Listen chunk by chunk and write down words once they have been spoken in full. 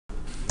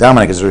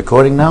Dominic, is it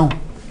recording now?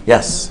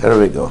 Yes, there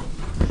we go.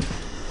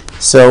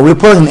 So we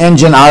pull an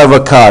engine out of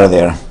a car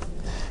there.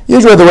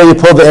 Usually the way you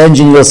pull the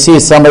engine, you'll see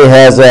somebody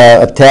has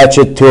attached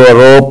it to a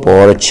rope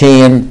or a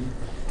chain.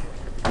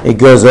 It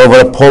goes over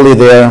a pulley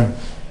there.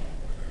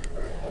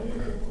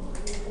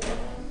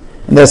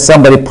 And there's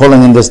somebody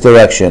pulling in this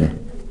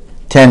direction.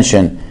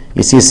 Tension.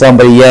 You see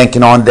somebody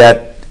yanking on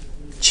that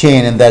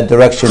chain in that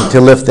direction to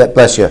lift that,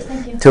 bless you,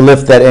 to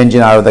lift that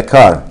engine out of the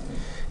car.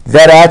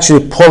 That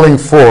actually pulling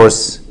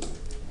force,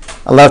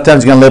 a lot of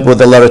times you're going to live with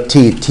the letter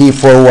T. T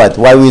for what?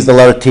 Why we use the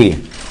letter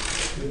T?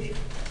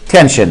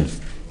 Tension.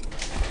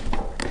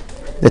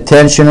 The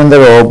tension in the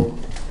rope.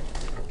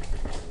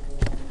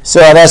 So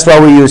that's why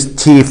we use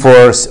T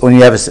for when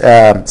you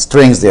have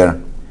strings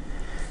there.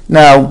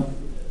 Now,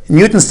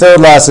 Newton's third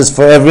law says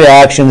for every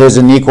action there's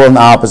an equal and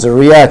opposite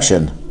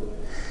reaction.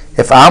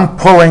 If I'm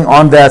pulling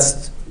on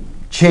that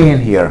chain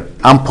here,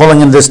 I'm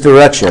pulling in this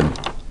direction.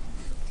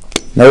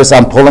 Notice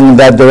I'm pulling in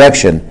that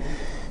direction.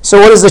 So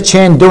what is the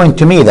chain doing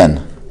to me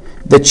then?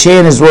 The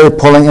chain is really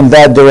pulling in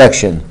that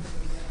direction.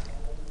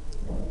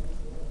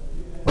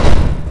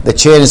 The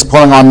chain is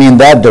pulling on me in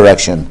that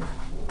direction.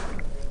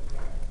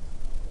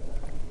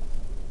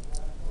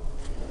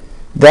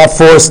 That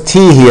force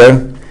T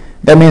here,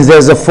 that means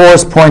there's a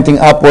force pointing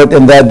upward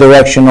in that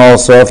direction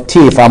also of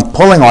T. If I'm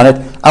pulling on it,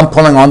 I'm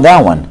pulling on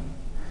that one.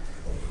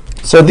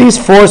 So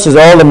these forces,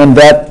 all of them in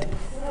that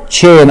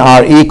chain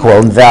are equal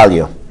in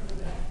value.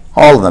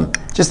 All of them.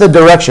 Just the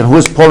direction.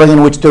 Who's pulling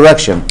in which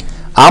direction?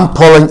 I'm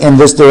pulling in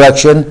this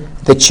direction.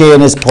 The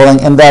chain is pulling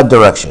in that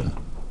direction.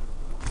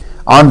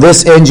 On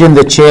this engine,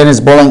 the chain is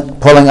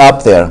pulling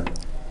up there.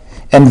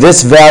 And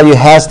this value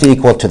has to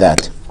equal to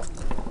that.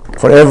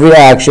 For every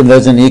action,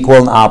 there's an equal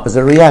and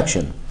opposite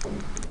reaction.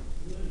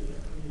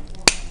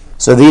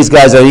 So these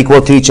guys are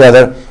equal to each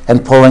other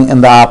and pulling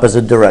in the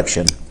opposite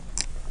direction.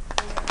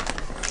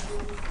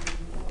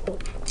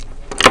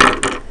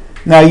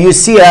 Now you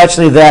see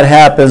actually that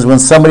happens when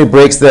somebody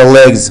breaks their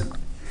legs.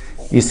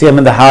 You see them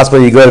in the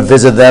hospital, you go to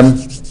visit them.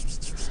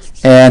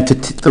 And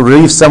to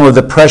relieve some of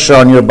the pressure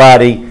on your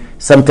body,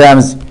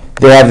 sometimes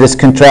they have this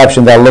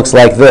contraption that looks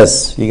like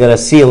this. You got a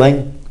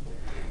ceiling.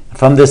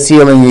 From the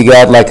ceiling you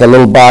got like a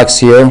little box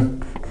here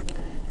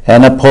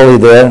and a pulley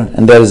there.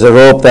 And there's a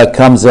rope that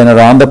comes in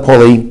around the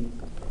pulley.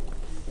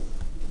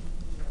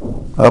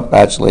 Oh,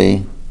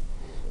 actually,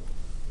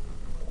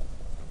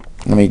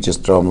 let me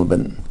just throw them a little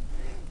bit.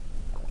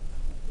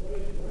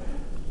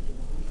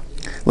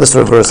 Let's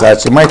reverse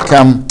actually. It might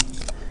come,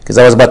 because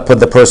I was about to put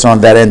the person on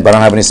that end, but I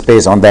don't have any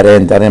space on that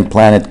end. I didn't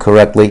plan it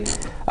correctly.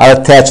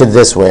 I'll attach it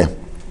this way.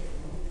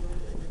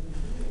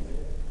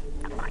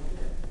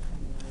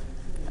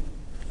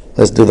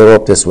 Let's do the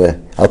rope this way.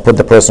 I'll put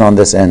the person on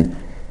this end.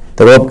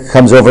 The rope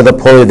comes over the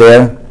pulley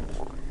there.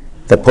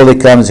 The pulley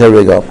comes, here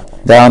we go.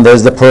 Down,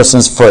 there's the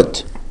person's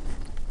foot.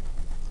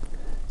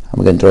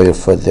 I'm going to draw your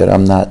foot there.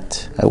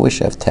 I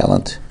wish I have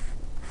talent.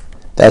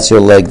 That's your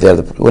leg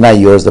there. Well, not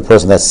yours, the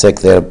person that's sick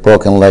there,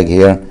 broken leg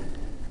here.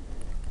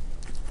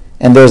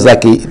 And there's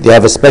they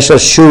have a special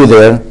shoe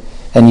there,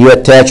 and you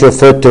attach your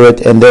foot to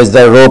it, and there's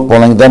that rope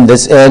pulling. Then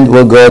this end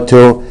will go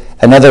to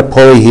another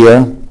pulley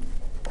here.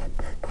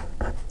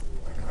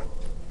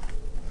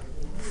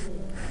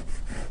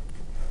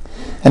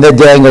 And they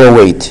dangle a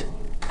weight.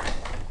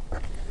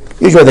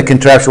 Usually the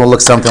contraption will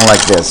look something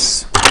like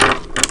this.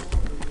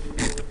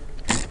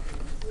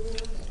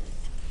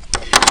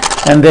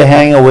 And they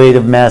hang a weight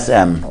of mass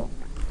M.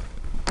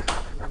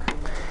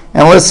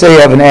 And let's say you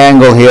have an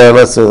angle here,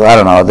 let's say, I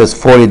don't know, there's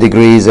 40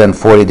 degrees and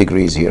 40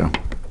 degrees here.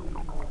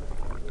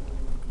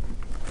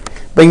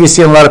 But you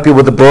see a lot of people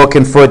with a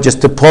broken foot, just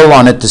to pull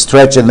on it, to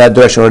stretch in that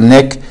direction, or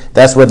nick,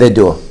 that's what they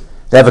do.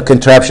 They have a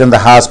contraption in the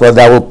hospital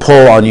that will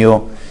pull on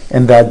you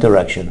in that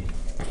direction.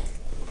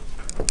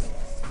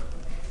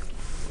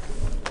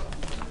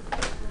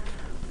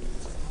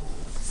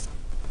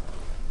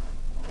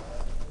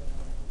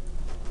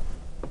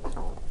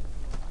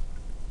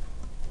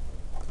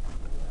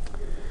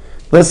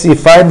 Let's see,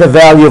 find the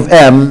value of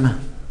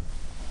M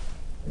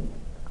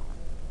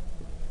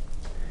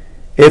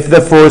if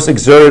the force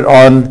exerted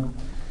on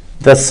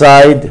the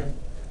side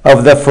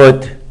of the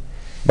foot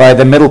by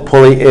the middle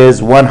pulley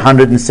is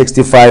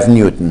 165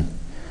 Newton.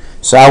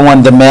 So I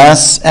want the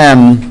mass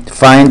M,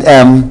 find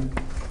M,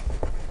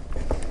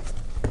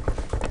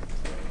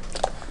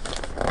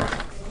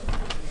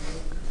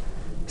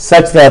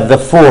 such that the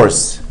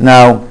force,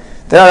 now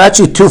there are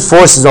actually two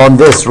forces on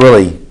this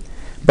really.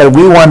 But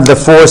we want the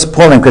force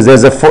pulling, because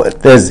there's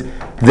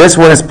this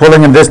one is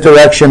pulling in this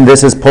direction,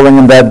 this is pulling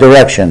in that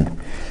direction.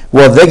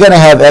 Well, they're going to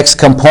have X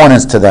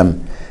components to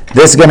them.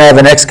 This is going to have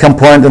an X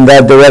component in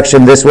that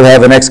direction, this will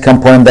have an X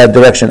component in that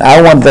direction.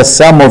 I want the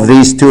sum of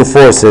these two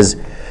forces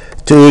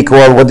to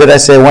equal, what did I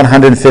say,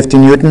 150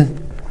 Newton?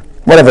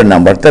 Whatever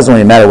number, it doesn't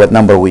really matter what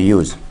number we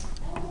use.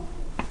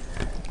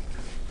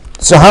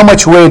 So how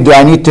much weight do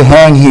I need to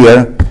hang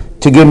here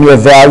to give me a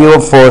value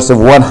of force of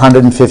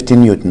 150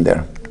 Newton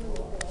there?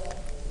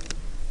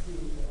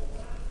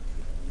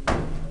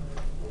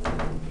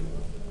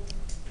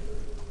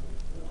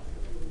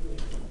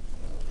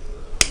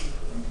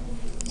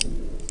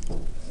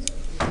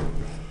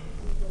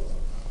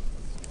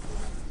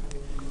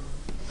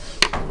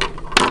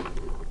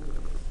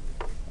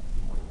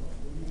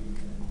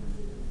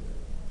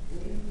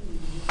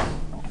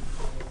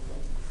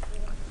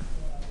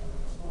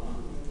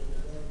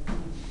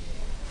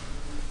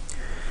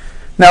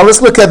 Now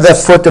let's look at the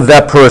foot of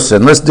that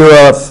person. Let's do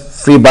a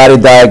free body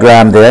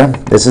diagram there.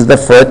 This is the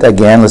foot.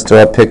 Again, let's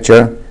draw a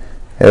picture.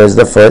 Here's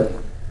the foot.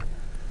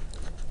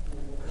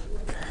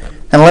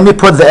 And let me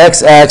put the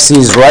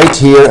x-axis right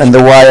here and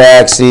the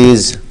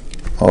y-axis,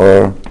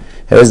 or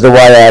here's the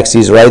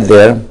y-axis right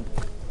there.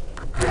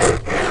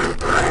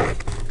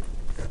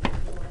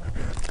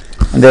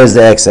 And there's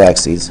the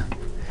x-axis.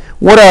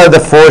 What are the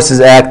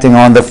forces acting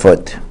on the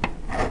foot?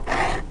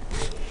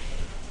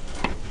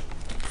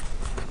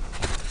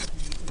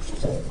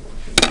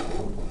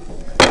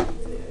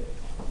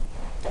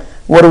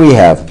 What do we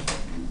have?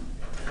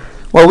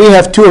 Well, we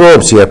have two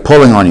ropes here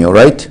pulling on you,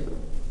 right?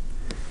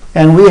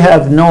 And we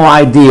have no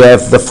idea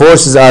if the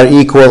forces are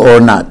equal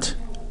or not.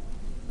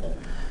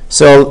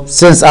 So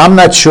since I'm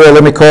not sure,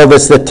 let me call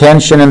this the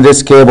tension in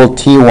this cable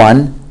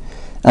T1,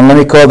 and let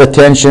me call the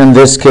tension in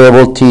this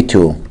cable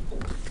T2.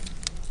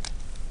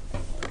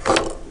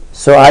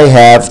 So I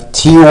have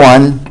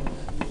T1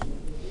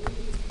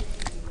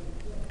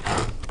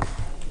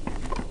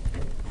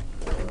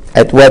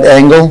 at what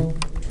angle?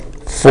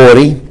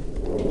 40.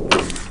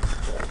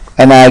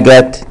 And I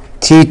got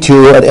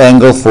T2 at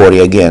angle 40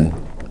 again.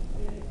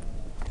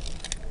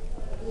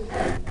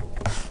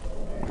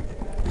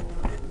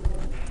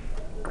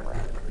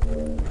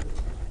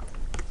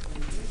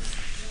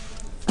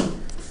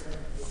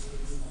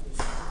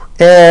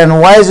 And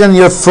why isn't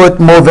your foot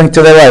moving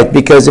to the right?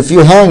 Because if you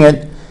hang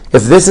it,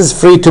 if this is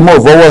free to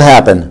move, what will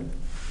happen?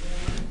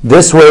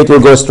 This weight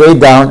will go straight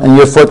down and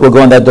your foot will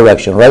go in that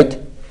direction, right?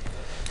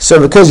 So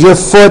because your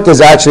foot is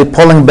actually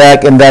pulling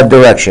back in that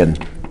direction.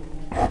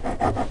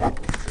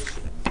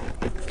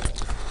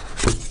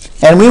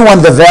 And we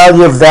want the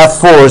value of that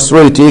force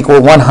really to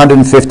equal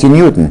 150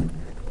 Newton.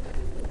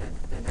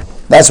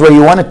 That's where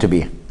you want it to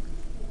be.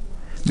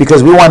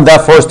 Because we want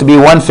that force to be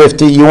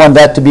 150, you want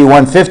that to be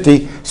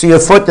 150, so your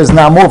foot is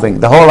not moving.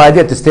 The whole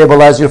idea is to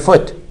stabilize your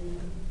foot.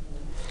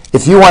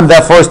 If you want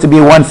that force to be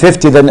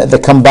 150, then the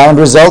combined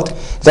result,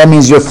 that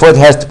means your foot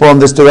has to pull in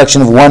this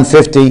direction of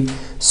 150,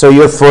 so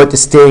your foot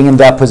is staying in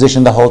that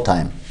position the whole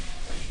time.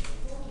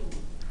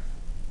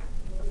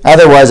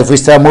 Otherwise, if we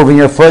start moving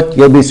your foot,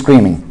 you'll be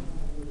screaming.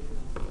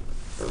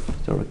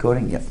 Still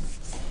recording? Yep.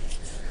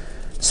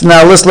 So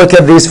now let's look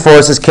at these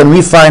forces. Can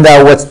we find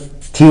out what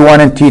T1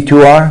 and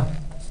T2 are?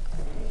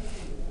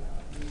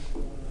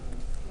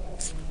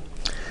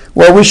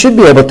 Well, we should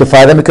be able to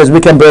find them because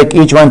we can break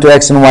each one to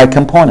x and y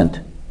component.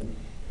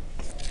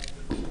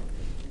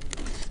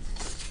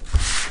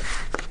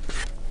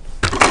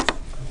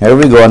 Here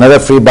we go, another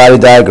free body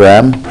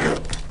diagram.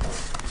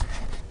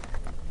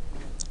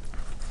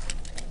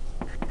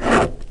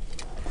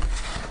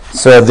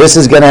 So this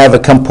is going to have a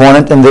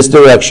component in this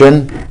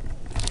direction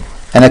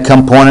and a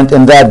component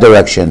in that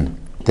direction,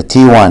 the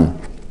T1.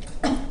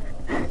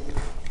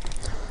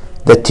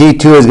 The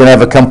T2 is going to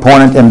have a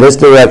component in this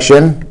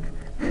direction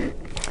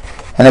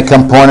and a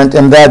component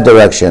in that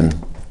direction.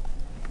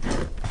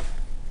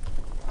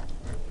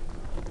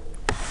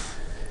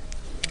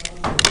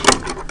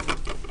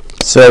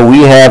 So we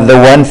have the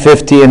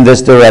 150 in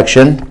this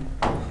direction.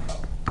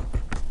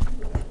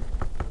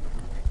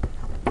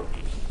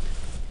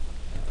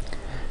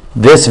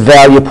 This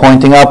value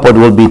pointing upward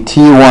will be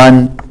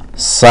T1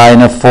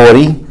 sine of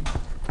 40.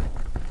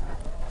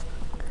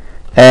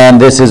 And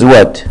this is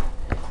what?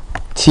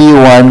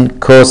 T1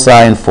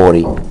 cosine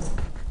 40.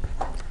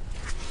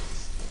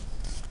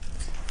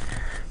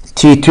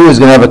 T2 is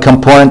going to have a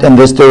component in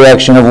this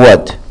direction of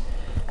what?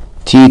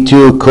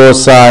 T2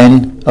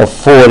 cosine of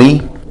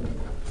 40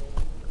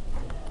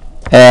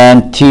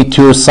 and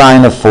T2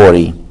 sine of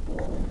 40.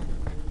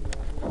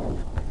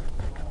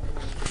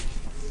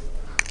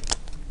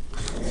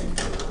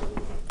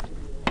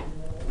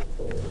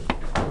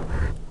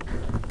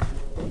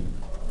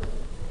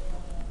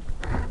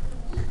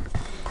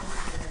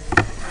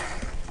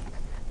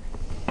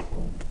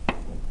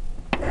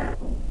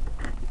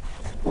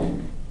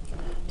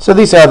 So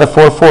these are the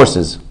four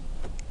forces.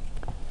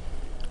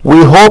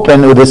 We hope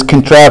with this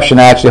contraption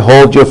actually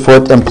hold your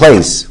foot in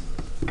place.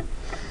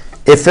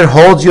 If it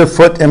holds your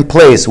foot in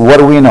place, what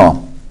do we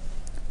know?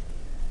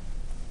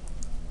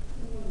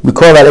 We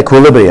call that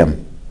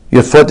equilibrium.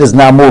 Your foot is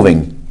not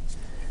moving.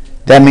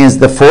 That means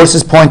the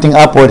forces pointing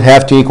upward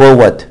have to equal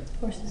what?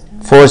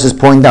 Forces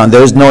pointing down.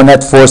 There is no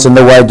net force in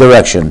the y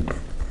direction.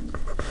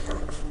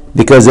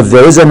 Because if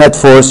there is a net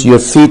force, your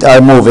feet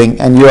are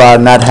moving and you are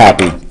not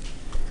happy.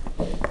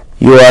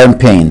 You are in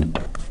pain.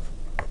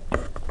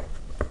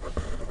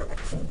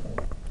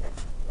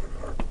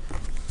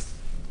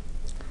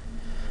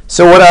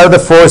 So what are the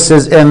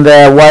forces in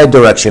the y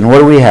direction? What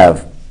do we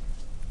have?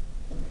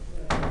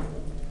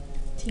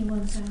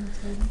 T1 sine of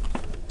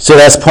theta. So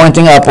that's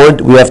pointing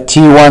upward. We have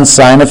T1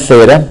 sine of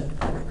theta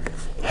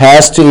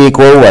has to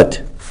equal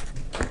what?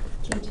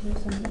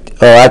 T2 sine.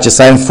 Oh, actually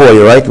sine 40,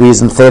 right? We're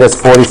using theta as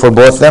 40 for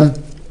both of them.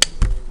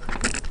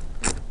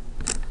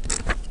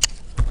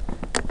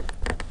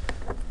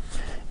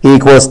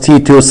 Equals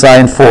T2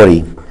 sine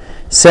 40.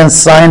 Since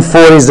sine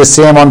 40 is the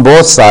same on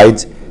both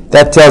sides,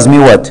 that tells me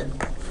what?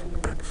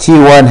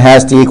 T1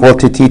 has to equal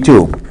to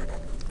T2.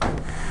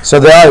 So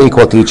they are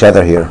equal to each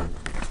other here.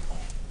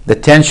 The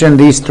tension,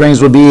 these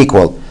strings will be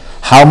equal.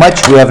 How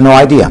much? We have no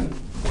idea.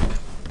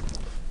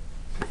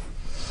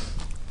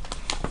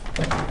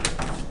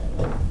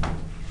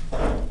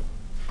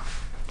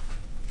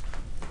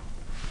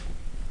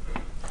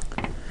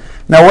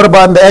 Now what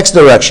about in the x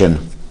direction?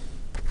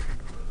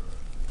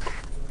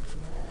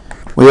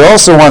 We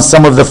also want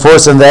some of the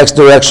force in the x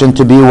direction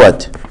to be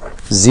what?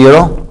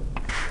 0.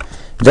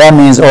 That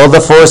means all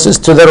the forces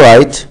to the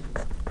right,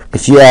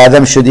 if you add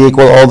them, should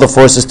equal all the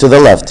forces to the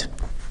left.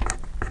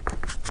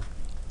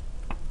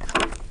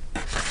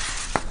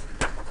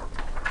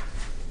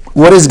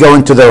 What is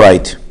going to the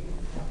right?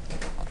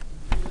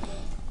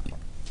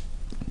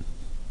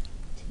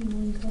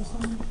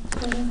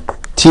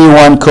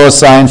 T1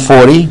 cosine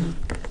 40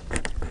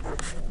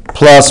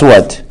 plus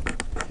what?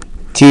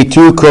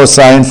 T2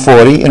 cosine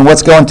 40, and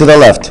what's going to the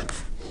left?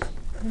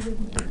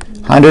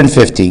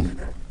 150.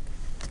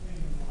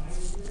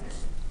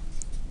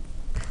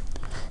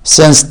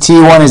 Since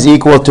T1 is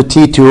equal to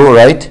T2,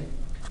 right?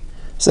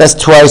 So that's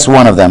twice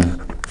one of them.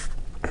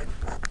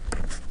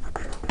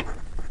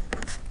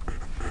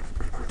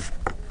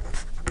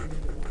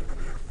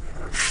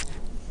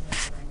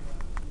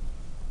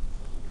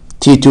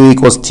 T2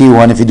 equals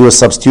T1. If you do a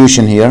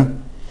substitution here,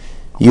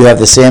 you have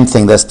the same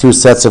thing. That's two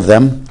sets of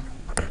them.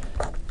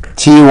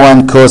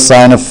 T1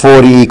 cosine of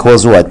 40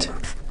 equals what?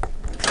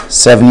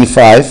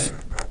 75.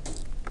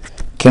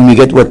 Can we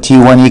get what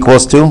T1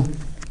 equals to?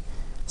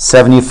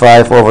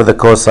 75 over the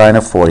cosine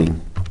of 40.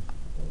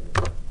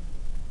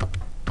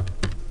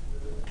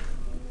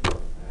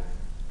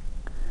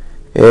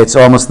 It's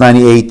almost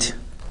 98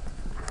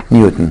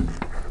 Newton.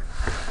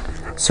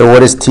 So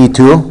what is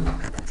T2?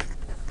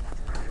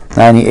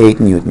 98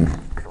 Newton.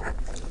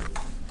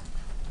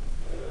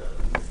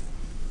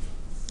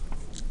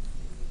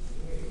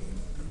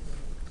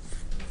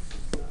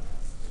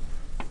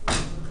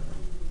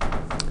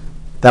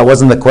 That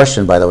wasn't the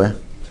question, by the way.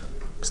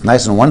 It's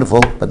nice and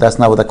wonderful, but that's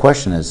not what the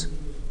question is.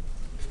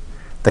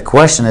 The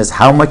question is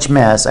how much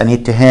mass I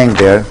need to hang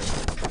there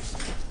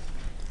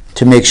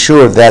to make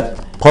sure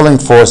that pulling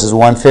force is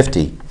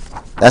 150.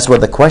 That's what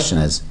the question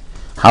is.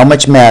 How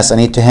much mass I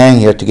need to hang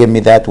here to give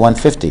me that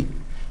 150?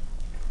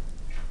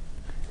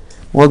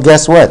 Well,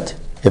 guess what?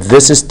 If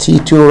this is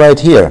T2 right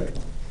here,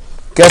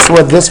 guess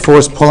what this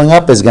force pulling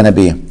up is going to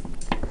be?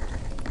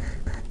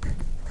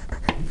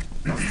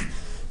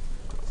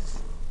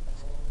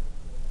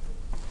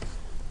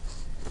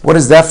 What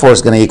is that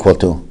force going to equal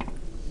to?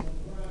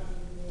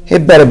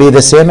 It better be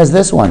the same as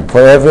this one.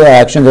 For every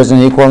action, there's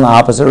an equal and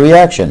opposite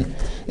reaction.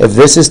 If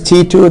this is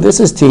T2, this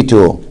is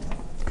T2.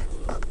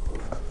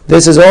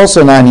 This is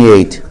also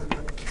 98.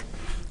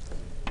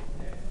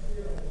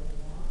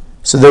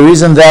 So the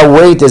reason that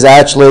weight is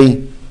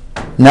actually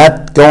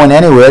not going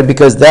anywhere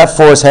because that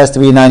force has to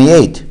be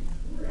 98.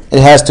 It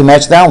has to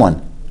match that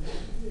one.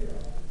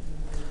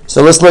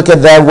 So let's look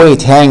at that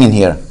weight hanging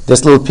here,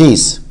 this little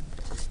piece.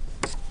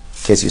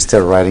 In case you're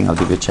still writing, I'll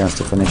give you a chance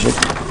to finish it.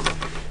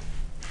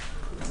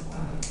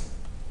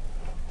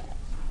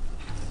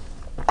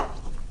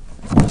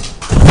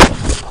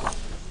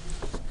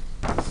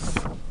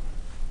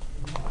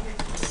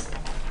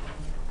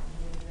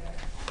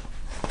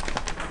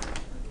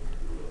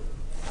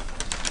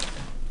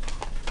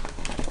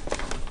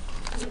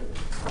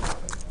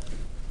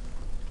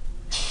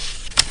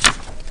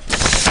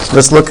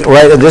 Let's look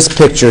right at this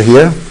picture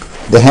here,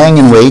 the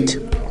hanging weight.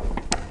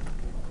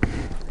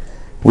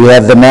 We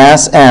have the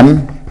mass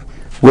M,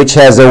 which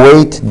has a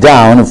weight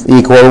down of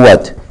equal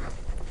what?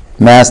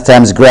 Mass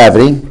times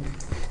gravity.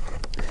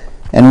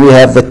 And we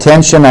have the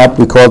tension up,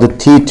 we call it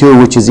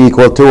T2, which is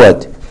equal to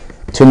what?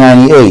 To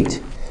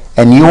 98.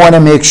 And you want to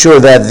make sure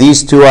that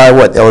these two are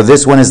what? Or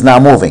this one is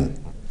not moving.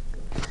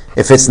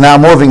 If it's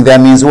not moving,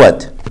 that means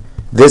what?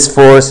 This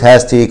force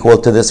has to equal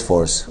to this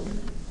force.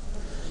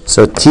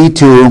 So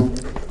T2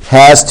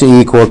 has to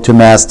equal to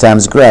mass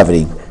times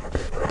gravity.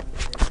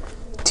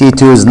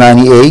 T2 is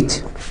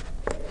 98.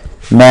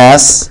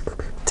 Mass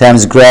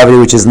times gravity,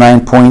 which is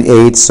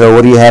 9.8. So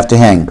what do you have to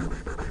hang?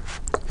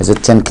 Is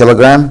it 10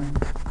 kilogram?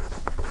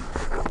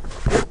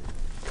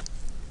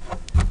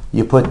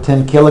 You put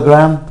 10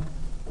 kilogram,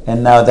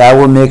 and now that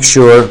will make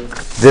sure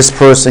this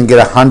person get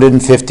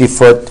 150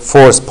 foot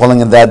force pulling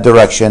in that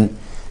direction,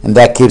 and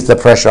that keeps the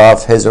pressure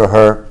off his or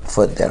her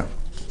foot there.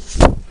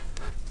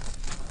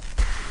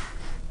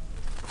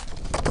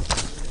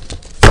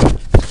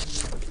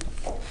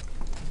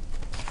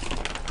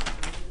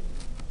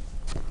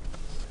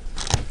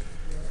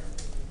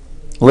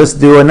 Let's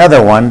do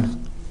another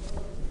one,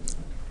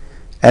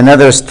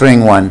 another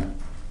string one.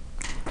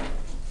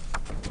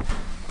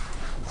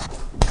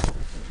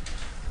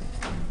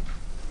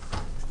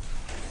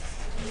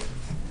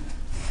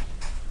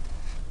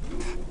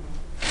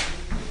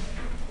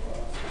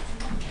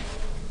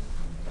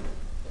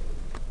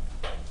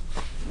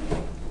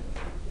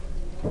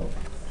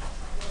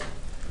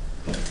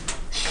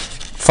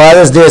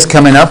 Father's Day is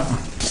coming up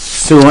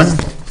soon,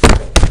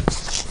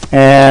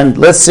 and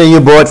let's say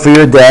you bought for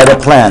your dad a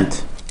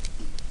plant.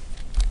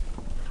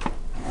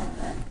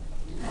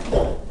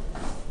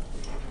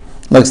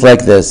 looks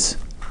like this.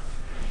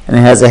 And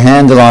it has a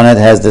handle on it,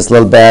 has this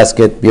little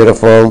basket,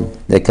 beautiful.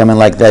 They come in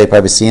like that. You've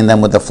probably seen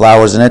them with the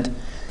flowers in it.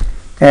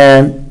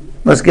 And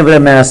let's give it a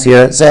mass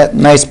here. It's a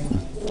nice,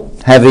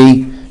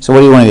 heavy. So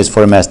what do you want to use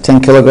for a mass?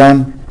 10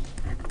 kilogram?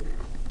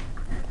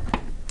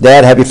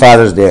 Dad, happy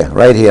Father's Day,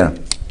 right here.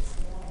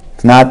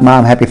 If not,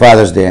 Mom, happy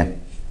Father's Day.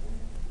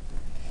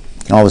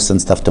 You can always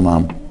send stuff to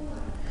Mom.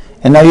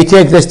 And now you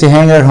take this to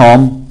hang it at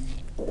home.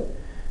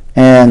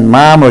 And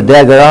Mom or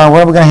Dad go, oh,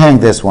 where are we going to hang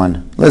this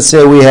one? Let's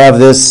say we have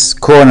this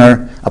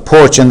corner, a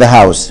porch in the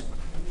house.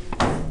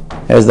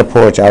 There's the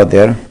porch out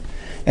there.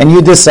 And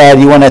you decide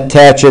you want to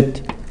attach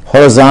it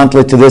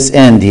horizontally to this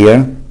end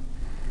here.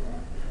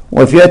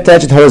 Well, if you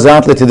attach it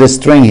horizontally to this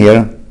string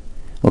here,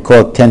 we'll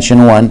call it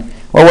tension 1,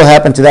 what will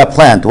happen to that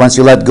plant once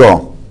you let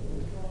go?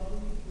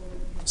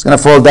 It's going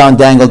to fall down,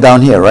 dangle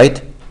down here,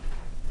 right?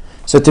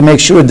 So to make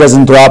sure it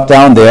doesn't drop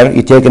down there,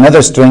 you take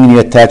another string and you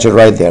attach it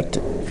right there.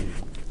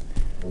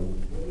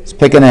 Let's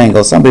pick an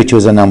angle. Somebody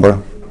choose a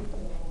number.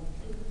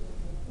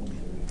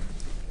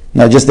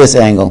 No, just this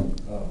angle.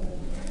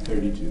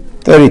 32.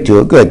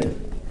 32, good.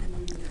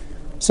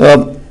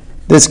 So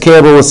this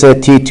cable will say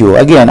T2.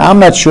 Again, I'm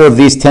not sure if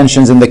these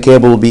tensions in the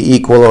cable will be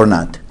equal or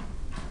not.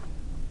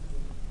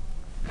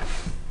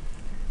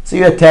 So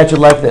you attach it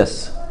like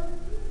this.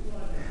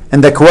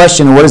 And the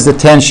question, what is the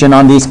tension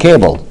on these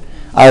cables?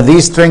 Are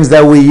these strings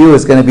that we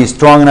use going to be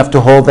strong enough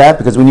to hold that?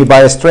 Because when you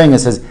buy a string, it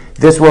says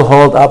this will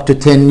hold up to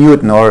 10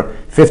 Newton or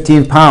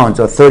 15 pounds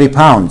or 30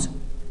 pounds.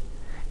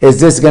 Is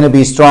this going to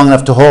be strong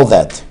enough to hold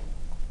that?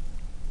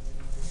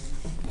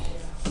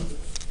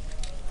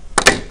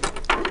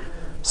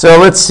 So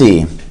let's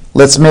see.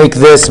 Let's make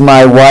this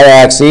my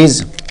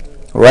y-axis,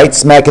 right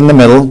smack in the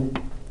middle.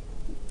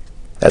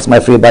 That's my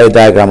free body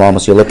diagram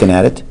almost, you're looking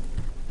at it.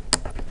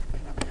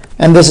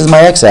 And this is my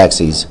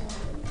x-axis.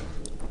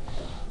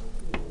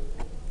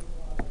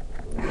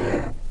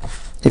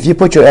 If you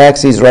put your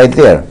axes right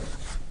there,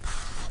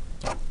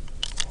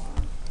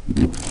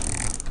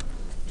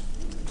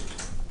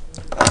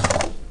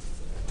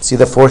 see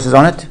the forces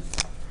on it?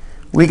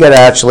 We got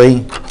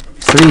actually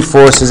 3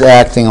 forces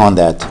acting on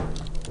that.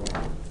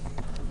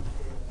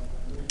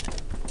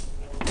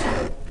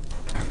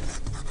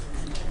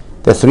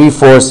 The 3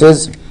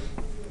 forces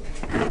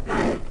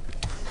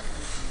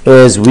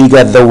is we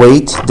got the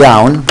weight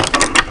down,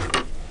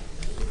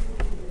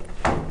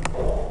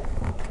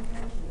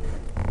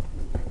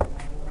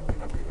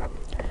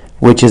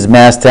 which is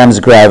mass times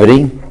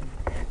gravity.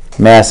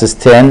 Mass is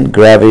 10,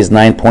 gravity is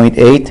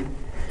 9.8.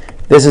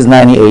 This is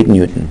 98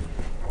 Newton.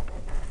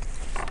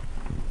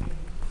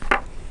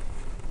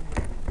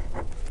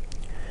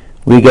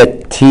 We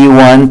get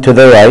T1 to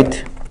the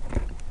right,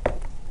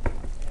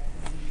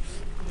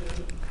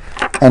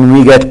 and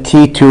we get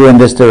T2 in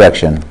this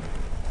direction.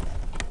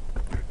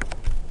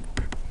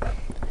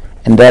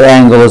 And that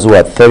angle is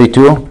what,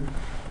 32?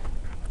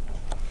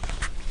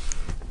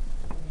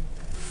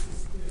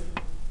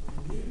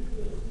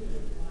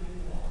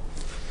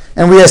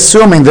 And we're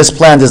assuming this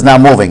plant is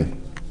not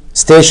moving.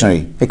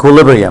 Stationary,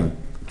 equilibrium.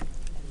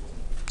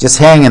 Just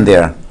hanging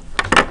there.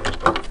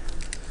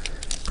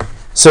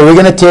 So we're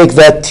going to take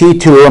that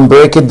T2 and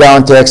break it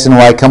down to x and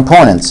y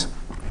components.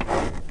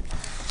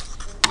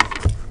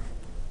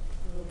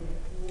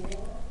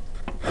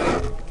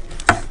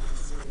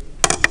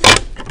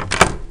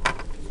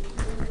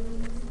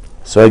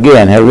 So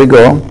again, here we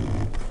go.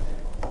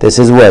 This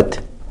is what?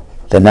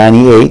 The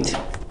 98.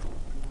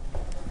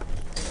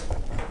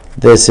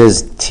 This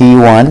is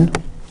T1.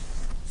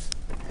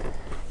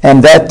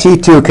 And that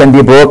T2 can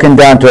be broken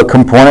down to a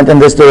component in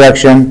this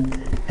direction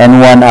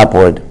and one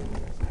upward.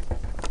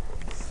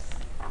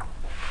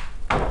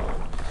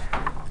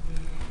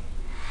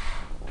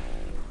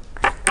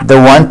 The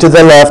one to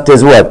the left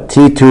is what?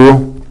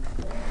 T2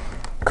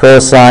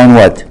 cosine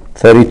what?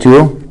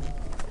 32.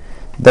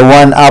 The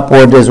one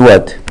upward is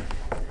what?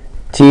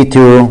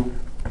 T2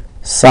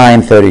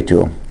 sine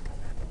 32.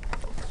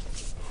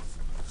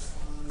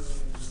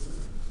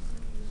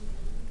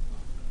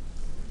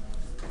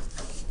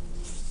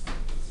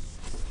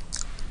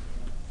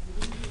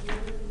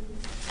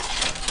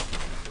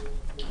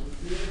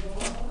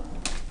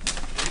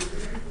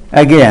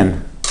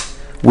 Again,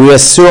 we're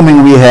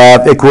assuming we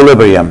have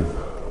equilibrium.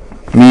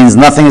 Means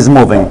nothing is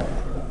moving.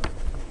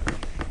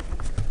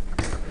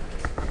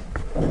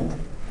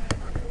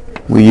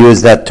 We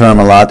use that term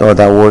a lot, or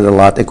that word a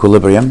lot,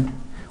 equilibrium.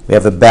 We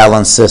have a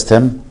balanced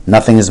system.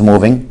 Nothing is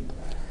moving.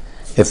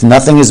 If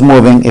nothing is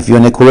moving, if you're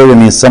in equilibrium,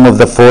 means some of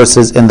the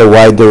forces in the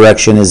y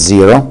direction is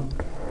 0.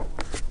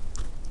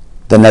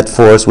 The net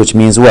force, which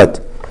means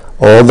what?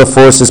 All the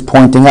forces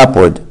pointing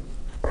upward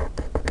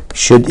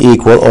should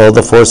equal all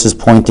the forces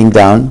pointing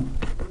down.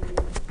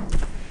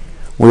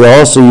 We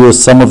also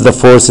use some of the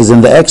forces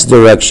in the x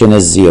direction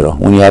is 0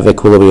 when you have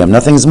equilibrium.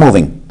 Nothing's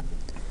moving.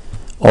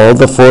 All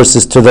the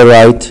forces to the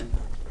right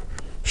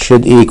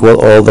should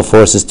equal all the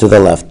forces to the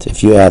left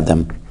if you add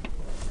them.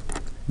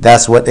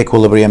 That's what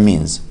equilibrium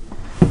means.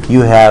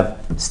 You have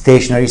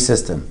stationary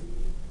system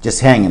just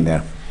hanging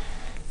there.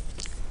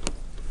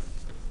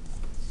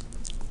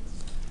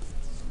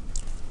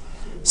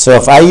 So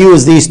if I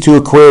use these two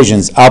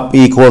equations, up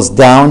equals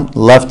down,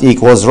 left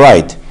equals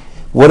right,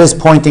 what is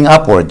pointing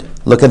upward?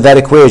 Look at that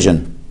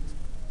equation.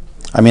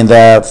 I mean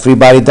the free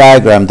body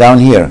diagram down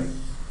here.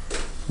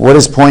 What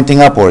is pointing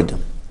upward?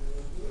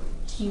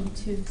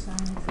 T2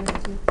 sine of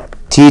 32.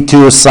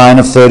 T2 sine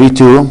of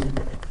 32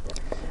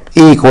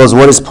 equals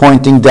what is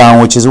pointing down,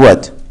 which is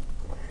what?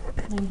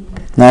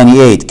 98.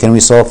 98. Can we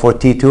solve for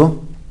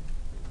T2?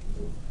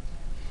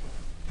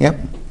 Yep.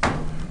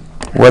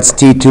 What's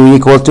T2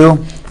 equal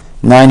to?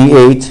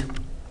 98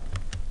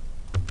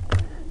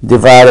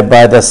 divided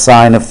by the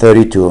sine of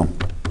 32.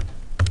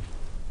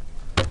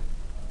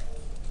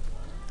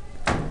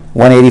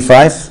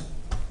 185?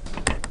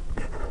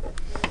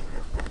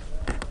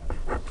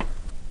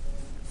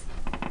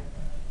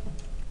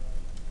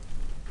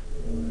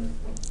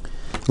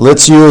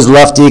 Let's use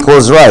left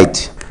equals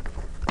right.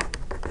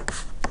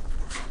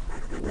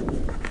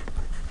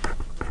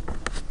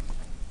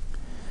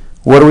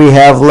 What do we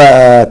have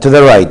to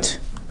the right?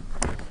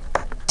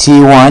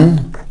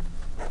 T1.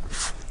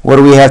 What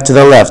do we have to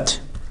the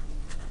left?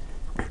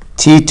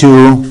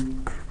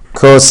 T2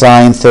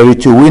 cosine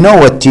 32. We know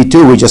what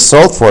T2, we just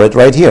solved for it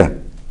right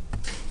here.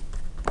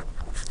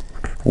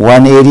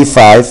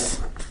 185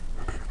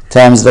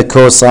 times the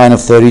cosine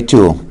of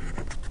 32.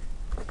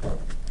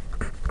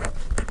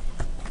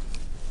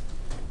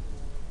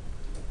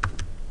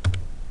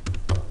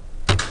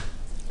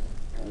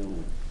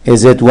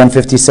 Is it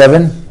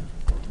 157?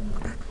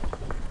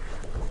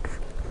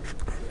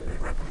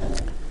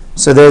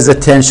 So there's a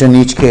tension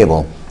in each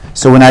cable.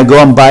 So when I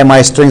go and buy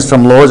my strings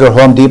from Lowe's or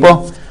Home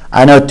Depot,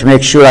 I know to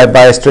make sure I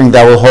buy a string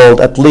that will hold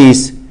at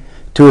least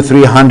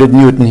 200-300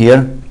 Newton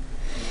here.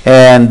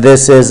 And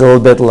this is a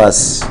little bit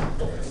less.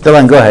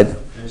 Dylan, go ahead.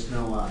 There's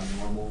no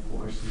normal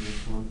force in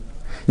this one?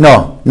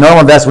 No,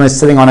 normal, that's when it's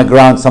sitting on the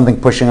ground, something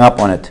pushing up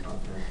on it.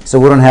 Okay. So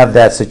we don't have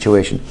that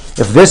situation.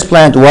 If this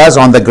plant was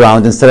on the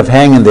ground instead of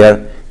hanging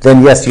there,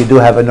 then yes, you do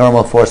have a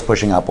normal force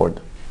pushing upward.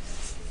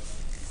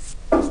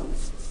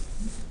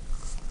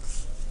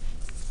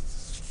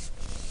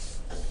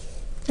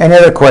 Any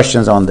other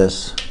questions on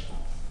this?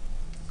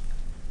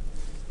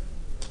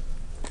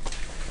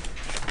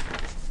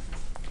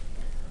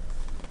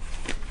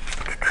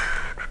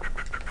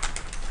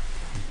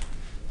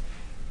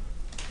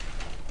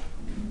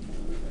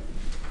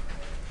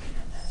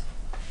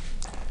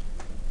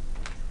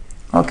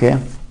 Okay.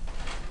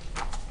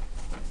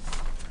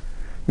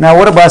 Now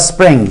what about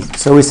springs?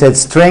 So we said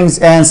strings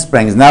and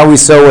springs. Now we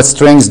saw what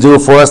strings do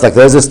for us. Like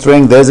there's a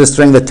string,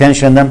 the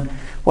tension in them.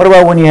 What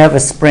about when you have a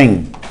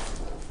spring?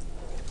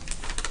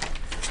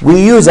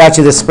 We use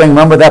actually the spring.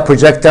 Remember that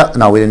projectile?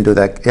 No, we didn't do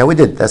that. Yeah, we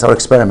did. That's our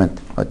experiment.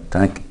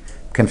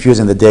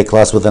 Confusing the day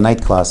class with the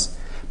night class.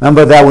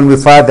 Remember that when we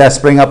fired that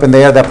spring up in the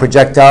air, that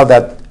projectile,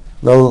 that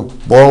little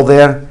ball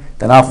there,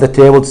 then off the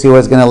table to see where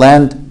it's going to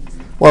land?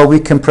 Well,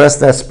 we compressed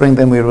that spring,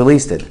 then we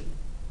released it.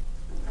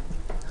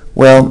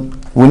 Well,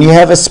 when you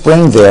have a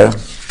spring there,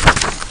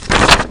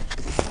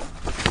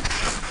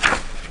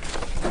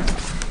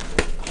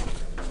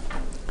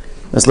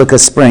 let's look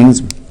at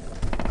springs.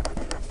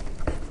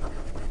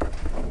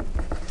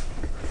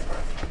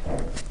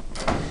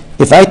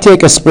 If I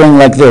take a spring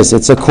like this,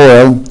 it's a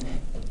coil,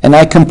 and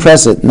I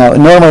compress it. Now,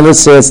 normally, let's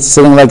say it's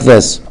sitting like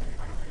this,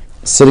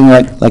 sitting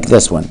like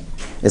this one.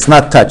 It's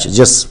not touch, it's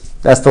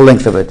just, that's the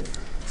length of it.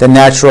 The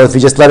natural, if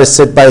you just let it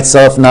sit by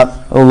itself,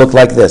 it'll look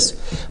like this.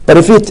 But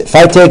if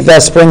I take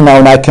that spring now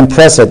and I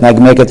compress it and I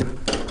make it,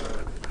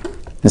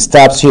 it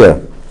stops here.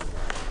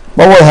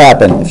 What will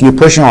happen if you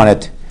push on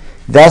it?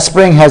 That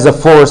spring has a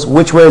force.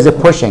 Which way is it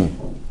pushing?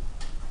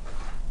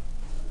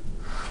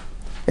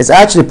 It's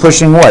actually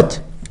pushing what?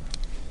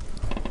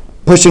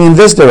 Pushing in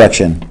this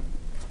direction.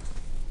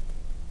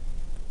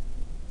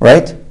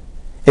 Right?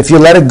 If you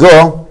let it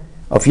go,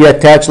 or if you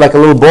attach like a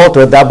little ball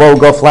to it, that ball will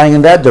go flying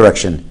in that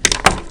direction.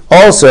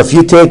 Also, if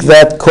you take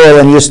that coil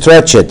and you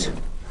stretch it,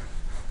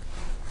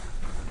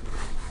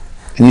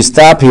 and you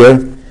stop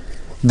here,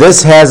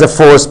 this has a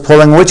force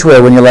pulling which way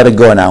when you let it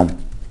go now?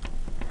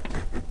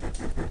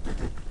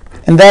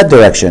 In that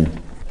direction.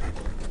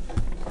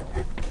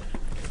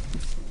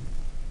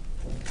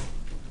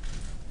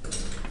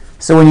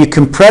 So when you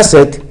compress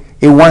it,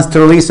 it wants to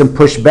release and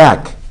push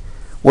back.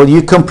 Well,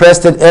 you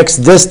compressed it x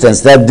distance.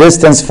 That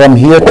distance from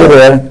here to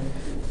there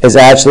is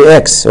actually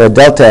x, or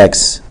delta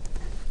x.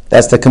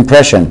 That's the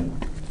compression.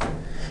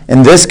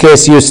 In this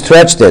case, you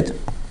stretched it.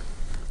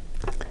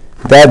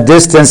 That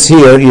distance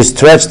here, you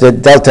stretched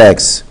it, delta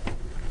x.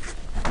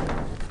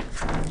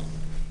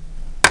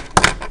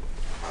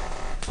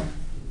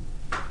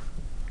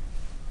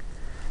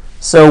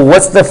 So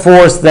what's the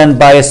force then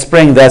by a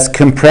spring that's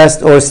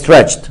compressed or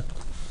stretched?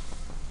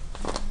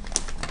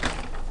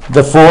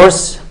 The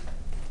force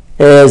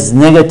is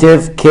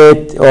negative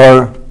k,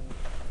 or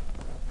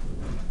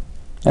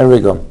there we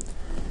go.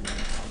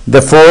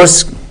 The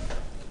force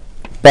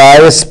by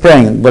a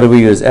spring, what do we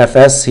use?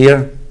 Fs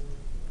here?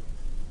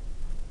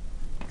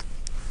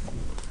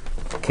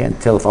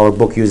 Can't tell if our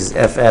book uses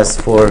Fs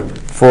for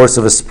force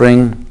of a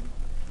spring.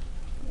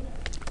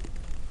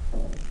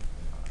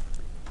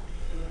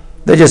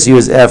 Let's just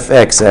use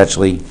Fx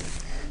actually.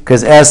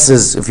 Because S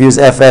is, if you use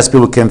Fs,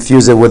 people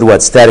confuse it with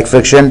what? Static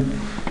friction.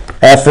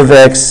 F of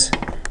x,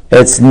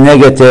 it's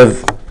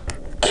negative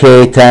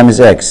k times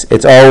x.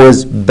 It's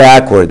always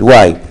backward.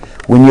 Why?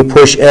 When you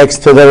push x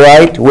to the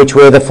right, which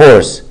way the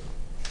force?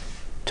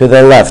 To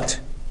the left.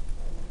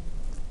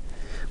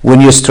 When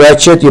you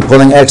stretch it, you're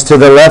pulling x to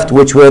the left,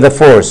 which way the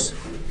force?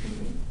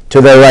 To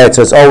the right.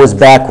 So it's always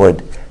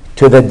backward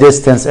to the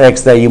distance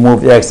x that you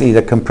moved x,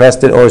 either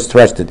compressed it or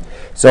stretched it.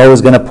 It's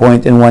always going to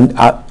point in one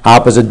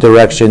opposite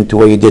direction to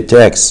what you did to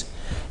x.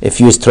 If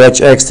you stretch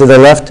x to the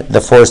left,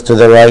 the force to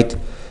the right.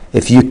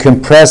 If you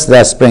compress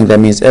that spring, that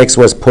means x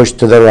was pushed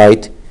to the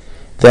right,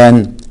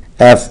 then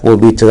F will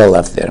be to the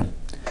left there.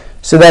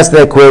 So that's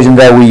the equation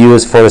that we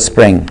use for a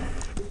spring.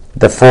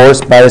 The force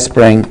by a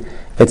spring,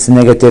 it's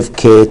negative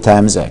k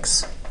times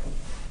x.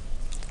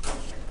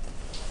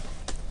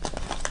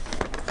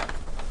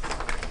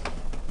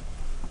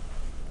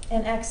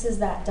 And X is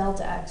that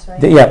delta X,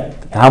 right? Yeah,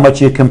 how much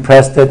you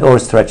compressed it or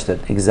stretched it,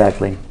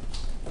 exactly.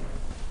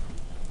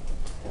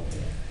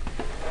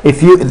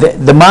 If you,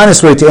 the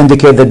minus way to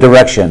indicate the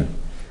direction,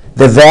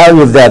 the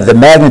value of that, the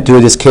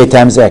magnitude is k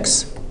times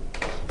x.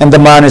 And the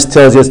minus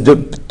tells you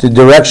the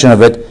direction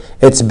of it,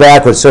 it's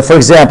backwards. So for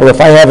example, if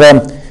I have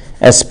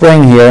a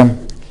spring here,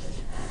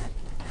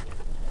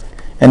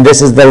 and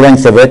this is the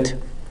length of it,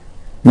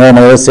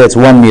 normally let's say it's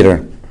 1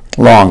 meter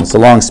long, it's a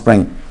long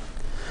spring.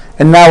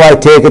 And now I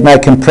take it and I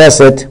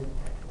compress it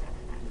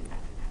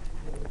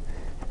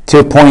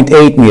to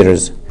 0.8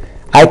 meters.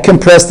 I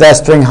compress that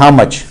string how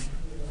much?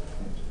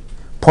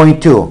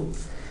 0.2.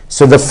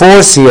 So the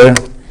force here,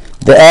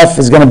 the F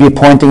is going to be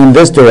pointing in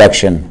this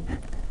direction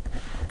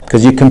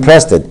because you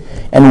compressed it.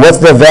 And what's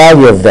the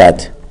value of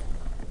that?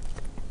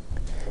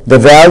 The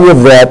value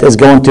of that is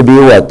going to be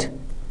what?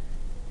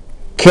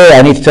 K.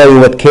 I need to tell you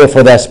what K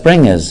for that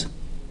spring is.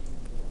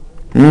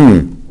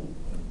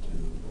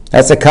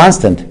 That's a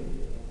constant.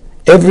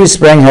 Every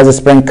spring has a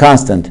spring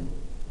constant.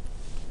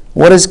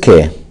 What is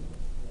K?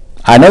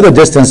 I know the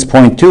distance is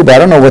 0.2, but I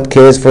don't know what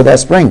K is for that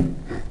spring.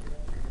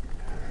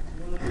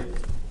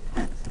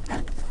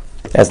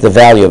 That's the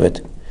value of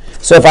it.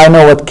 So if I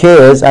know what K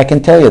is, I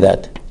can tell you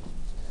that.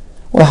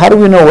 Well, how do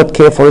we know what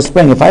K for a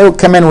spring? If I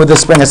come in with a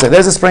spring and say,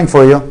 there's a spring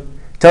for you,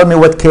 tell me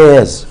what K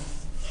is.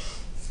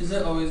 Is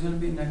that always going to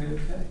be negative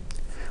K?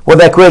 Well,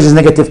 the equation is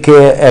negative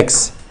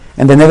Kx,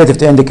 and the negative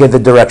to indicate the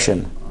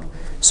direction.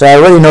 So I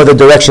already know the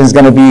direction is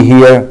going to be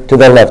here to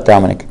the left,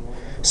 Dominic.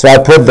 So I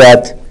put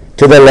that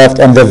to the left,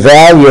 and the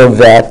value of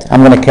that,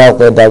 I'm going to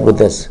calculate that with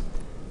this.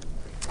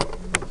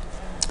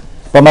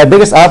 But my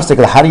biggest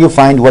obstacle, how do you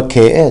find what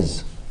K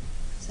is?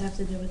 Does it have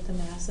to do with the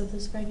mass of the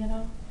spring at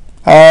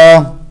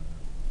all?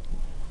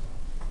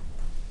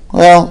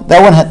 Well,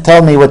 that wouldn't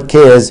tell me what K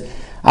is.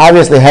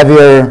 Obviously,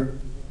 heavier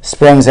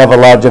springs have a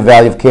larger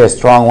value of K.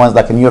 Strong ones,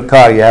 like in your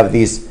car, you have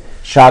these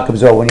shock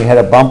absorber. When you hit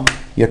a bump,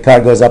 your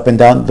car goes up and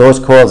down. Those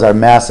coils are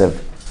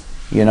massive,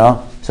 you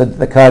know, so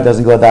the car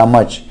doesn't go that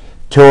much.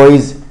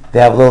 Toys, they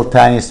have a little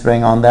tiny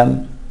spring on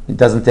them. It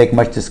doesn't take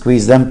much to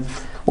squeeze them.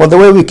 Well, the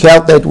way we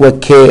calculate what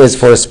K is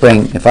for a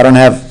spring, if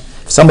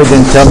somebody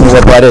didn't tell me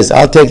what that is,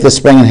 I'll take the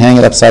spring and hang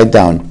it upside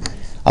down.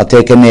 I'll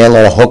take a nail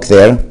or a hook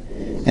there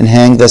and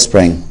hang the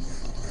spring.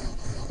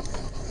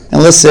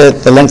 And let's say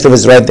the length of it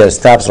is right there,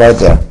 stops right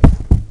there.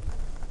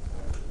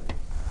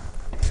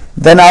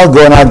 Then I'll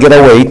go and I'll get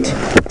a weight,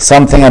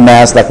 something, a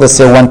mass, like let's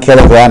say 1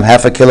 kilogram,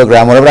 half a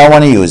kilogram, whatever I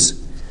want to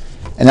use.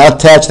 And I'll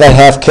attach that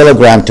half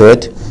kilogram to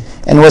it.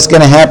 And what's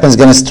going to happen is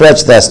going to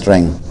stretch that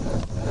string.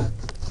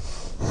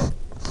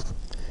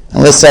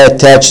 And let's say I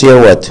attach here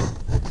what?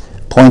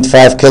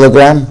 0.5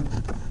 kilogram.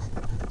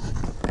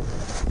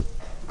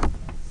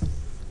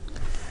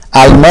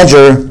 I'll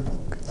measure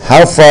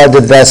how far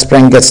did that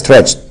spring get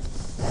stretched.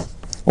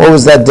 What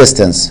was that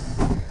distance?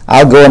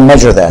 I'll go and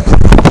measure that.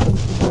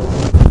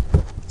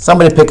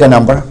 Somebody pick a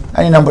number,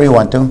 any number you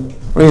want to,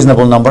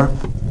 reasonable number.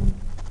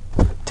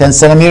 10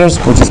 centimeters,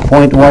 which is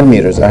 0.1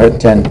 meters. I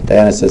heard 10,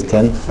 Diana says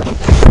 10.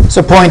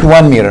 So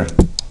 0.1 meter.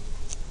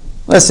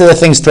 Let's say the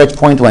thing stretched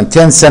 0.1,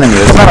 10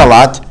 centimeters, not a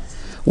lot.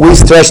 We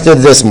stretched it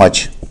this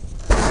much.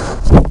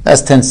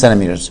 That's 10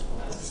 centimeters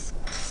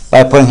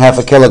by putting half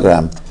a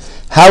kilogram.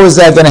 How is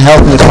that going to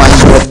help me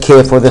find what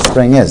K for the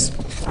spring is?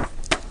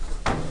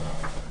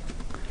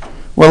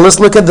 Well, let's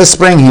look at the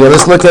spring here.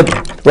 Let's look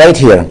at right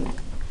here.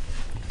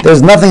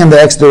 There's nothing in the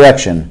x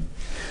direction.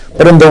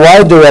 But in the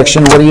y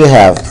direction, what do you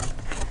have?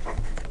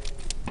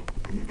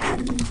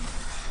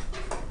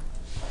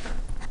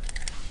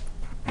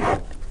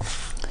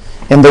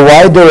 In the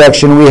y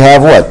direction, we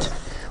have what?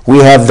 We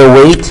have the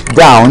weight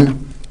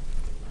down.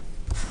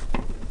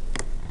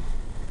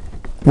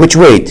 Which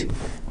weight?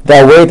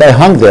 That weight I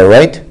hung there,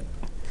 right?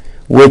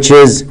 Which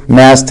is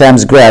mass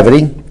times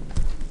gravity.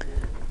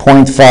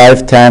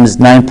 0.5 times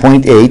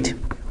 9.8.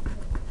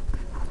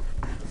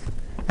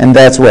 And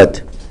that's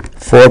what?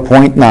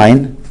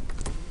 4.9.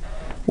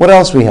 What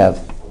else we have?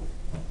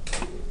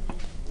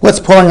 What's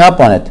pulling up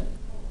on it?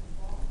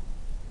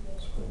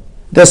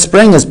 The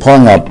spring is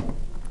pulling up.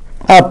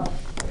 Up.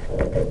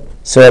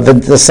 So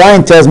the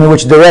sign tells me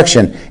which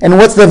direction. And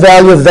what's the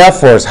value of that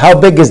force? How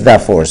big is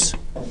that force?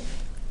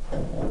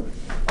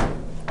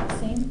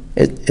 Same?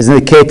 Isn't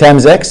it K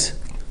times X?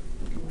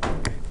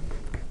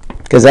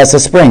 Because that's a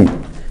spring.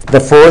 The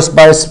force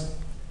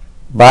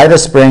by the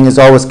spring is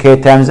always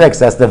K times X.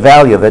 That's the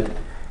value of it.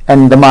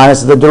 And the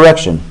minus is the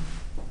direction.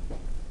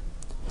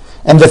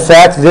 And the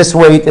fact this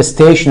weight is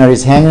stationary,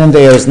 is hanging in the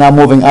air, is not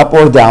moving up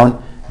or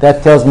down,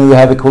 that tells me we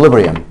have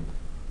equilibrium.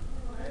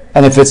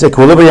 And if it's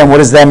equilibrium, what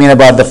does that mean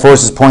about the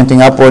forces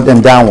pointing upward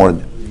and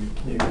downward?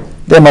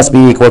 They must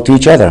be equal to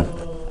each other.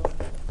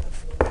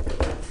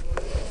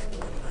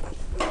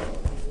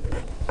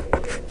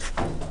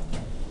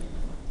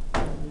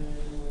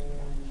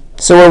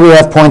 So what do we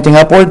have pointing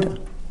upward?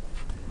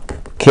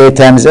 K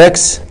times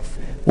X.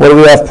 What do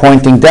we have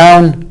pointing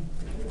down?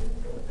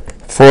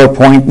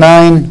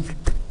 4.9.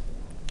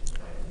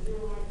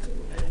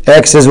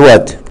 X is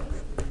what?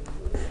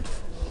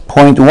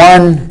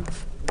 0.1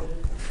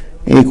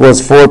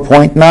 equals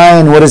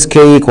 4.9. What is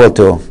K equal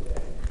to?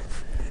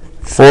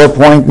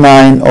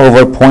 4.9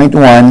 over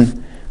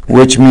 0.1,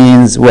 which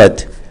means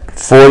what?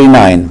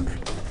 49.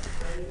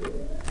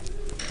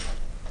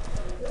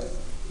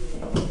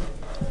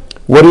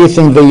 What do you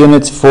think the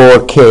units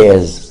for K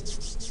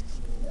is?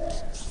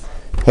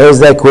 Here's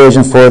the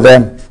equation for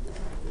the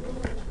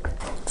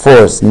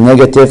force,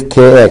 negative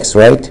Kx,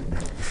 right?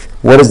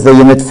 What is the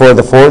unit for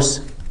the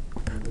force?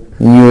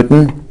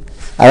 Newton.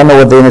 I don't know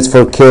what the units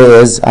for K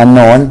is,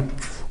 unknown.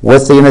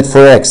 What's the unit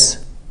for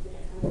X?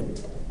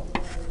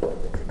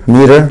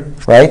 Meter,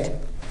 right?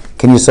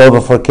 Can you solve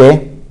it for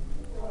K?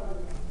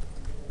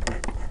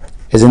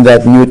 Isn't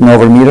that Newton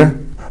over meter?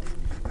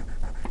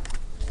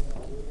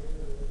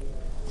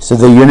 So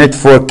the unit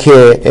for K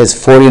is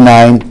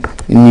 49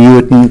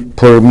 Newton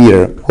per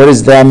meter. What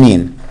does that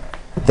mean?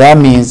 That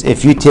means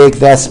if you take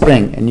that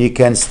spring and you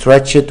can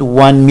stretch it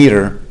 1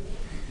 meter,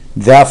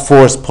 that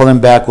force pulling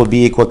back will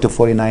be equal to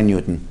 49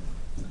 Newton.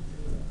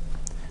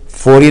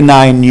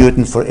 49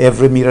 Newton for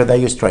every meter that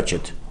you stretch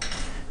it.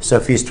 So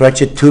if you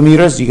stretch it 2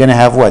 meters, you're going to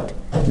have what?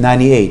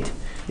 98.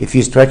 If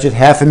you stretch it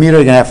half a meter,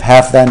 you're going to have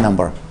half that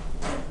number.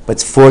 But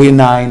it's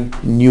 49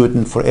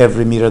 Newton for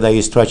every meter that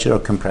you stretch it or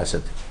compress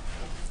it.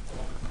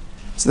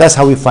 So that's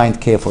how we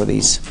find K for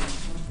these.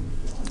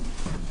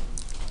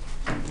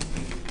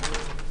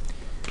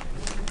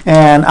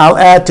 And I'll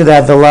add to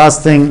that the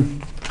last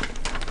thing,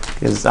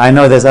 because I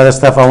know there's other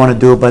stuff I want to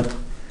do, but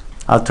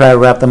I'll try to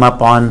wrap them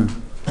up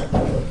on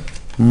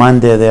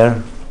Monday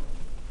there.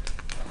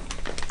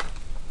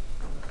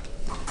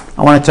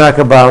 I want to talk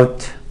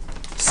about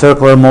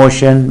circular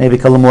motion, maybe a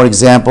couple more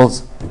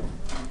examples,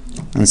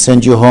 and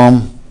send you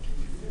home.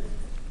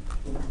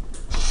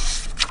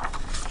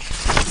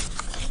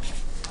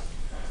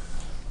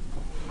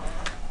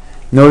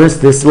 Notice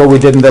this is what we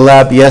did in the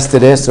lab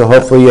yesterday, so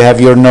hopefully you have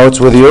your notes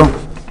with you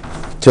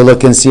to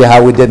look and see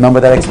how we did. Remember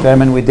that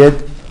experiment we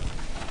did?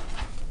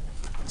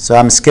 So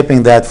I'm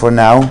skipping that for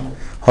now.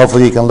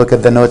 Hopefully you can look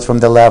at the notes from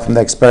the lab, from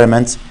the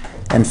experiments,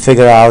 and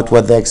figure out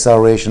what the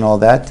acceleration, all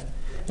that.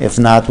 If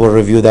not, we'll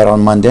review that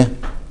on Monday.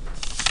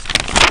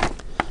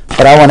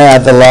 But I want to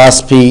add the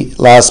last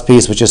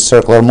piece, which is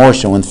circular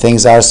motion, when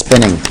things are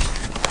spinning.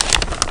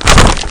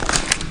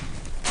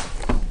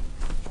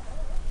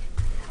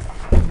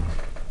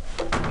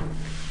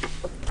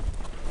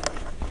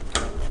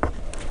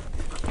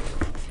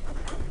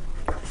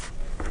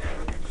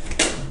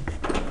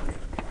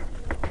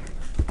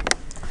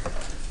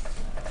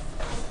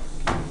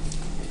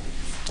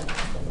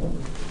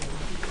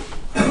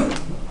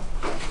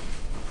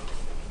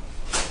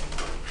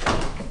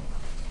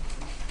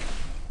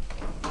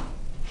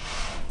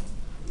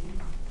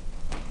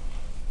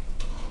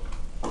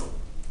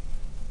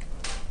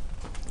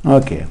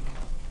 Okay.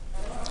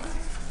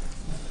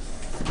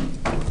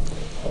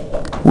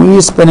 When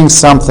you're spinning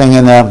something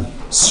in a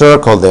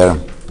circle there,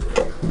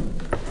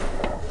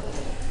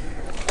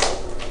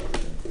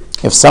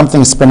 if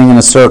something's spinning in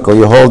a circle,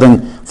 you're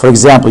holding, for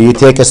example, you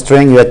take a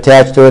string, you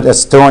attach to it a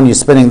stone, you're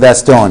spinning that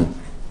stone.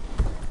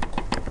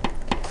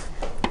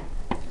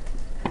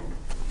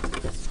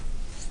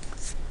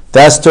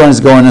 That stone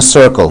is going in a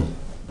circle.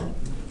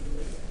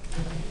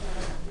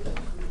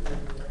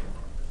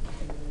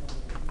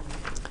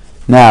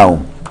 Now,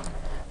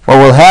 what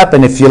will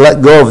happen if you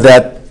let go of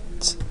that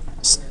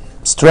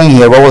string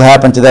here? What will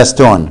happen to that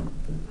stone?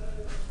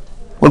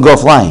 Will go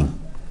flying.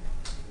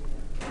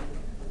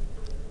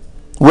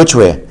 Which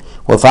way?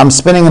 Well, if I'm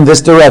spinning in this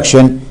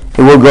direction,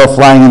 it will go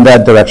flying in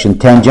that direction,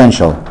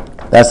 tangential.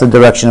 That's the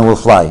direction it will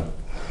fly.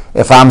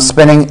 If I'm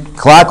spinning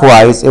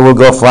clockwise, it will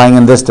go flying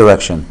in this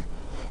direction.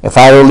 If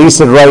I release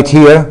it right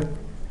here,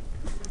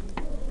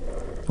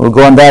 it will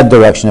go in that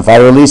direction. If I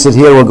release it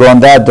here, it will go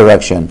in that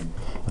direction.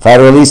 If I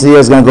release it here,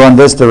 it's going to go in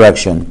this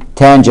direction,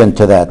 tangent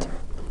to that.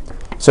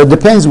 So it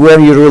depends where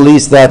you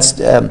release that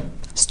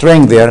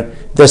string there,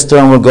 this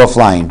stone will go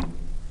flying.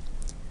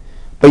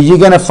 But you're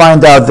going to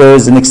find out there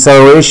is an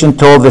acceleration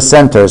toward the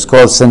center. It's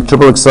called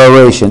centripetal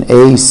acceleration,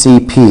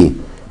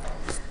 ACP.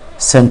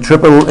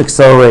 Centripetal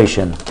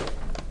acceleration.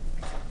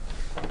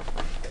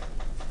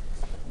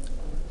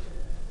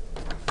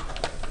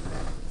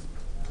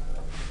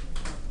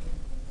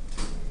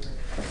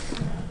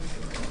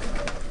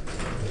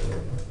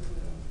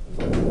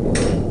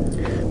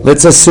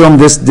 Let's assume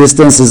this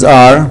distance is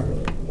r,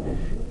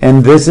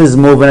 and this is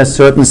moving a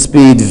certain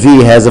speed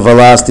v, has a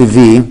velocity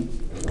v.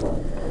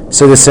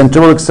 So the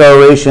centripetal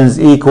acceleration is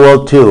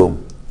equal to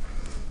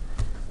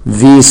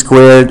v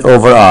squared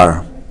over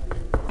r.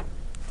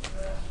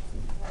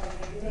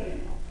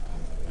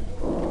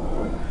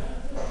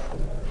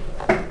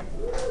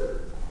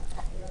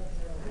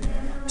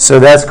 So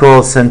that's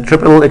called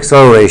centripetal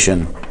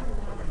acceleration.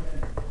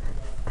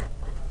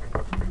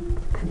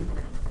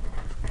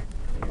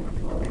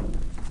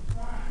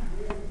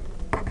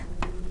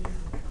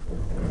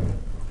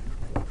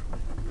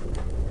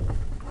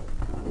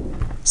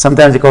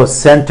 Sometimes it goes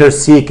center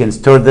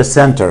secants, toward the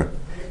center.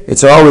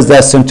 It's always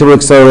that centripetal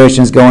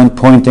acceleration is going,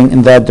 pointing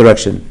in that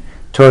direction,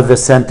 toward the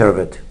center of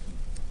it.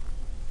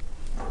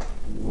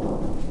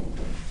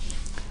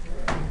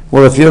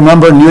 Well, if you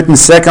remember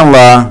Newton's second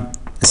law,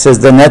 it says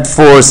the net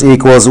force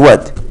equals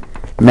what?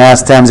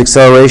 Mass times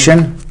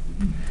acceleration.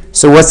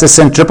 So what's the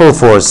centripetal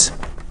force?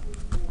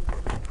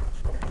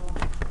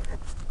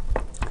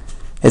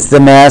 It's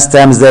the mass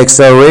times the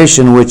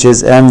acceleration, which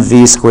is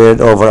mv squared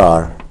over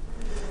r.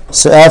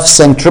 So F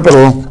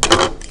centripetal,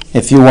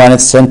 if you want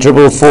its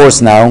centripetal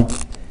force now,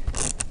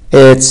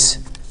 it's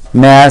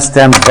mass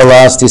times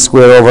velocity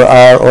squared over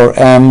r, or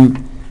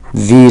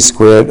mv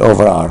squared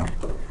over r.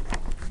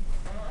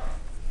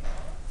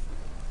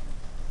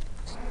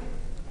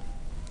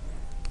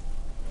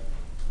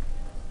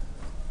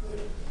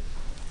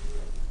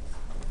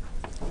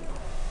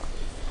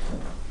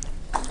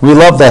 We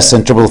love that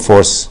centripetal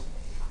force.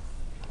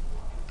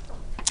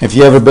 If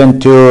you ever been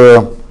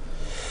to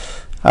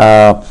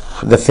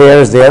the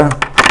fairs there,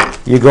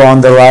 you go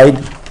on the ride.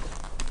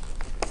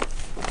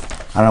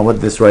 I don't know what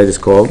this ride is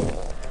called.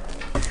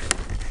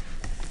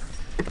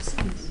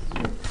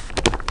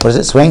 What is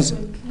it? Swings?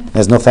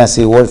 There's no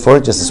fancy word for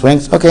it, just the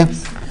swings? Okay.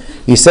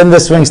 You send the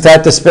swing,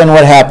 start to spin,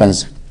 what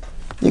happens?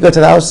 You go to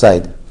the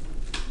outside.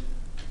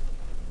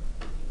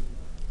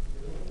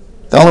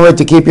 The only way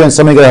to keep you in,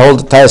 somebody got to hold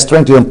the tie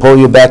string to you and pull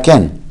you back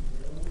in.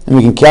 And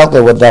we can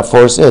calculate what that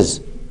force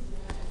is.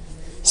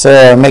 So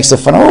it makes it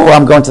fun. Oh,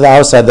 I'm going to the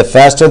outside. The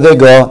faster they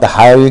go, the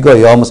higher you go.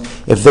 You almost,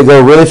 if they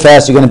go really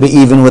fast, you're going to be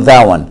even with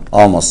that one,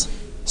 almost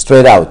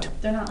straight out.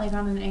 They're not like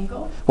on an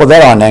angle? Well,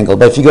 they're on an angle,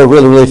 but if you go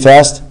really, really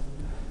fast,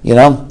 you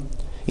know,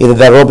 either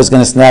that rope is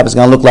going to snap, it's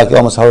going to look like you're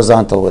almost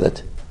horizontal with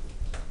it.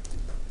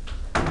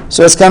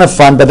 So it's kind of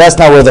fun, but that's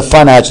not where the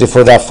fun actually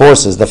for that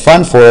force is. The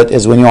fun for it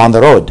is when you're on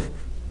the road.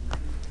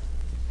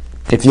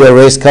 If you're a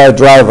race car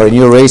driver and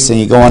you're racing,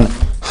 you go on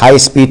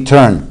high-speed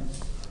turn.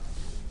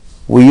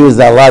 We use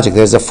that logic.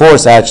 There's a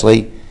force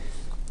actually,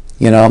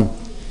 you know,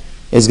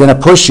 is going to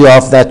push you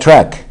off that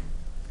track.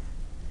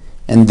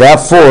 And that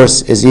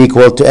force is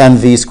equal to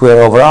mv squared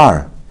over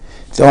r.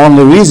 The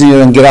only reason you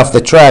don't get off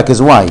the track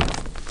is why?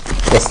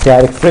 The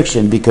static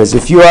friction. Because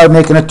if you are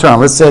making a turn,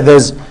 let's say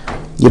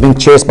you're being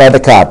chased by the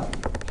cop.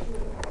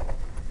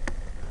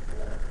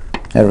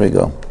 There we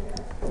go.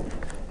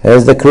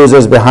 There's the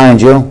cruisers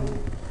behind you.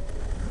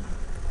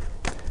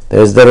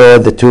 There's the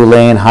road, the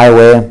two-lane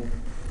highway.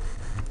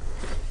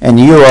 And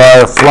you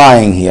are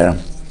flying here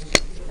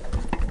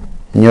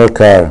in your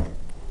car.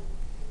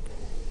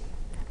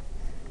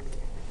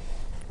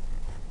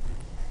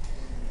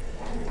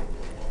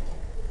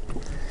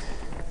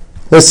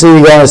 Let's see,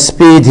 you got a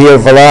speed here,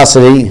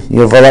 velocity.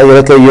 You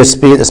look at your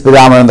speed, the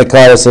speedometer in the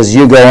car. It says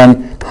you're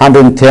going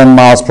 110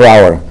 miles per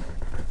hour.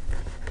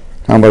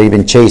 Remember, you've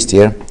been chased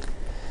here.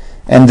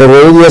 And the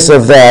radius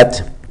of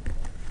that,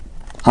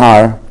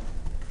 r,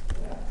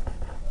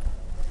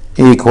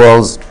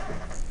 equals,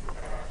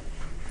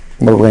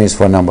 what are we going to use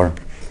for a number?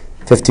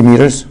 50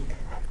 meters?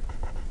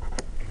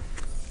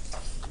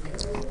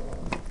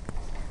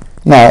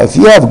 Now, if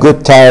you have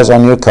good tires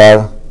on your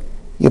car,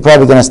 you're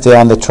probably going to stay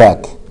on the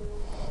track.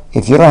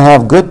 If you don't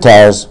have good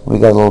tires, we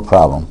got a little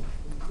problem.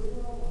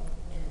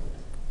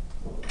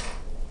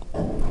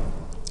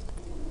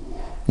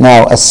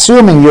 Now,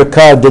 assuming your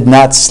car did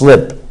not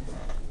slip,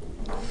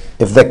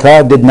 if the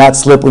car did not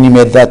slip when you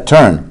made that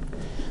turn,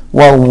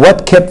 well,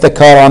 what kept the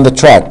car on the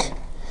track?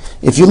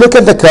 If you look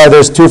at the car,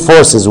 there's two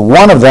forces.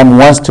 One of them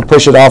wants to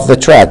push it off the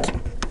track.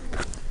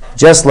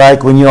 Just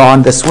like when you're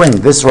on the swing,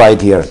 this right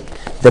here.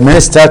 The minute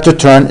it starts to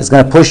turn, it's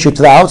going to push you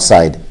to the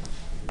outside.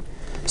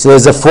 So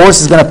there's a force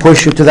that's going to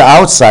push you to the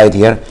outside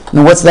here.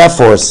 And what's that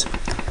force?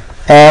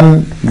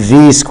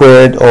 mv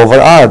squared over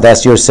r.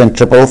 That's your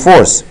centripetal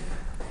force.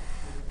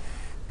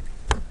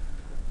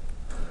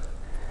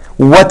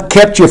 What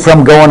kept you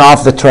from going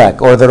off the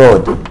track or the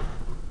road?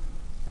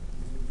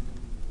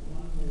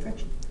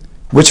 Friction.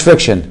 Which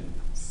friction?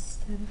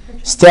 Static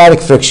friction. Static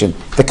friction.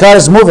 The car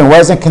is moving. Why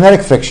isn't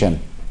kinetic friction?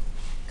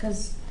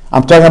 Because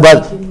I'm talking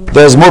about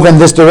there's movement in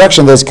this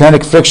direction. There's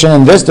kinetic friction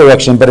in this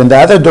direction. But in the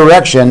other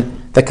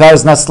direction, the car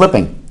is not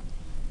slipping.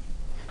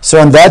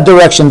 So in that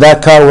direction,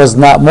 that car was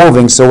not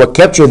moving. So what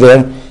kept you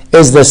there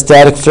is the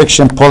static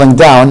friction pulling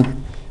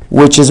down,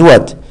 which is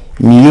what?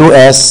 Mu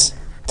s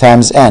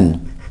times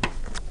n.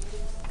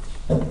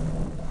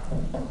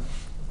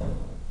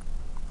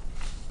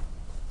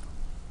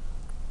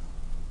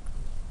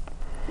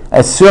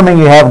 assuming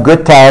you have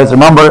good tires.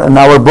 Remember in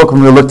our book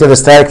when we looked at the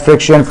static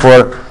friction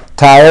for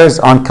tires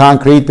on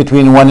concrete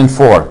between 1 and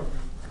 4.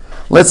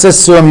 Let's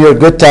assume your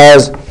good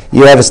tires,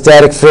 you have a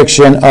static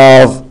friction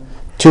of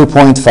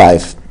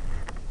 2.5.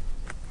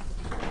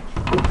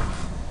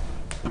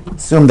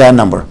 Assume that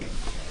number.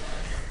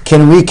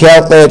 Can we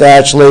calculate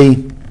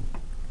actually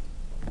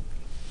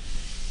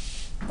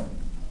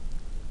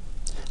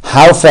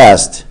how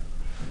fast?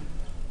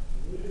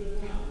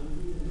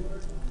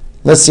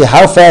 Let's see,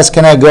 how fast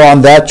can I go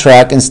on that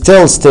track and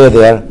still stay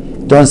there?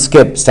 Don't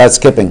skip, start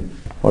skipping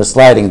or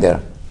sliding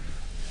there.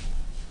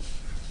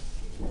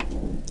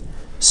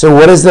 So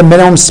what is the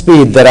minimum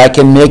speed that I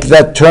can make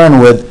that turn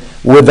with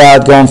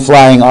without going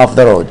flying off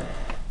the road?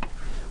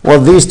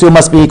 Well, these two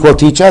must be equal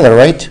to each other,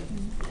 right?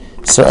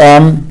 So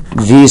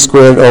mv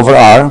squared over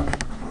r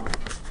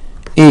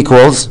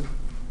equals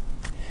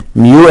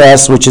mu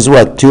s, which is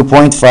what?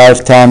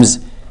 2.5 times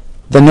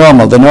the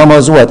normal. The normal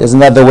is what? Isn't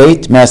that the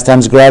weight? Mass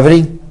times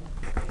gravity?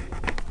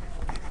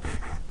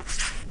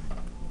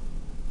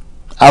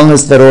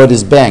 Unless the road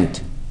is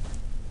banked.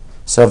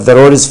 So if the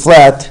road is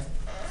flat,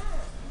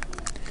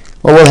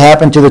 what will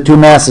happen to the two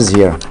masses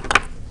here?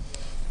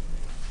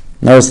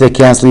 Notice they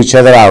cancel each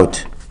other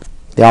out.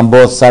 They're on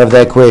both sides of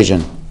the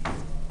equation.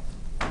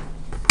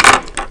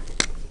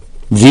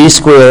 V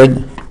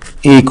squared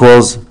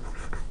equals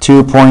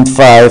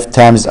 2.5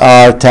 times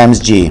R times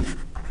G.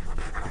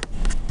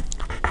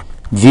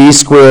 V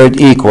squared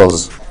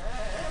equals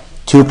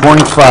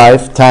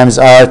 2.5 times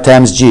R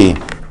times G.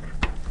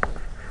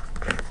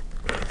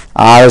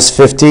 R is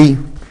 50,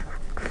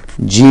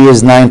 G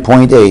is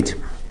 9.8.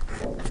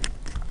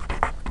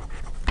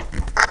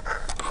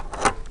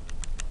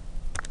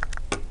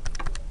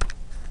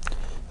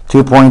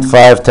 Two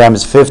 2.5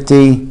 times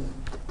 50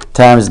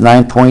 times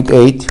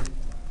 9.8.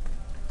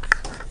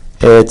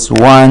 It's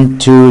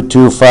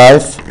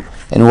 1225.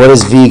 And what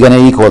is V going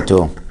to equal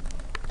to?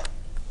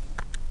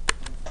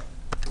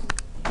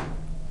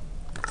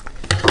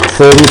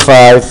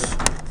 35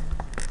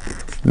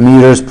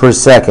 meters per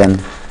second,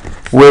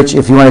 which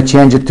if you want to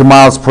change it to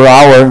miles per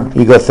hour,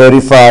 you go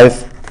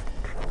 35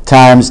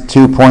 times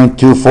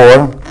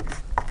 2.24.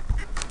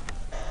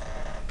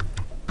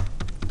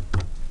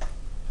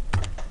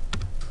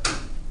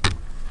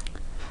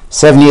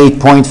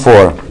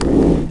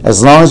 (78.4).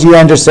 As long as you're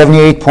under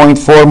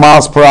 78.4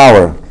 miles per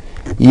hour,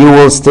 you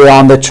will stay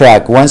on the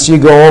track. Once you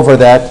go over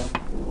that,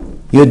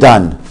 you're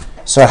done.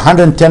 So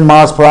 110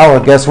 miles per hour,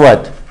 guess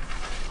what?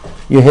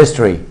 Your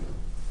history.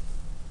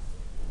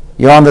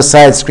 You're on the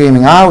side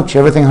screaming, ouch,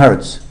 everything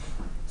hurts.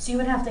 So you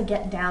would have to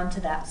get down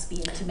to that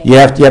speed to make You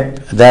have it. to,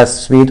 yep, that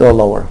speed or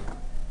lower.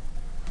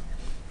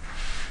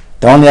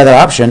 The only other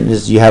option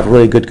is you have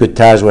really good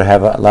tires where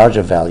have a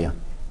larger value.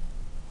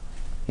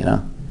 You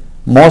know?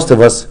 Most of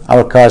us,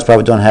 our cars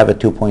probably don't have a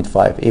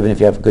 2.5, even if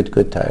you have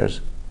good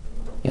tires.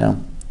 You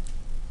know,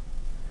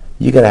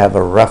 you gotta have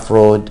a rough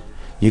road.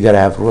 You gotta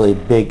have really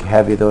big,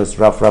 heavy, those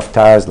rough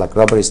tires like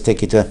rubbery,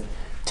 sticky to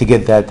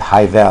get that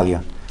high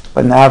value.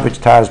 But an average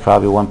tire is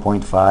probably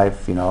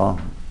 1.5, you know,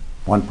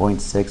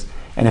 1.6.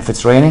 And if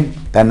it's raining,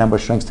 that number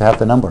shrinks to half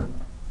the number.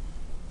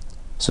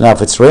 So now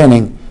if it's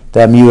raining,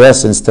 that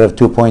mu-s instead of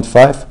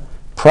 2.5,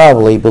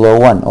 probably below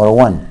 1 or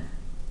 1.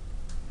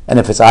 And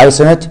if it's ice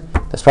in it,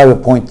 that's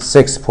probably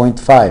 0.6,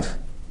 0.5.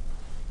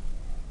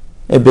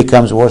 It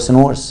becomes worse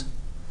and worse.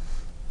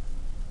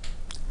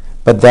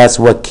 But that's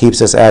what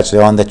keeps us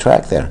actually on the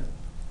track there.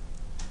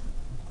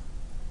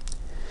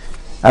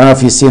 I don't know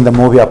if you've seen the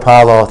movie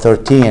Apollo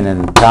 13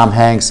 and Tom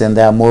Hanks in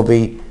that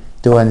movie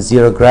doing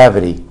zero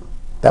gravity.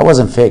 That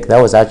wasn't fake. That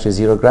was actually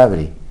zero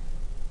gravity.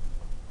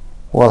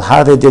 Well,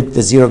 how they did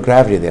the zero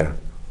gravity there?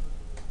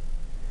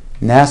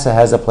 NASA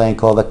has a plane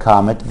called the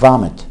Comet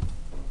Vomit.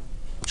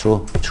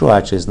 True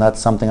actually, it's not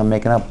something I'm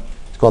making up.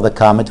 It's called the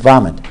Comet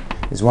Vomit.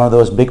 It's one of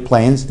those big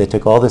planes. They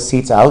took all the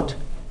seats out,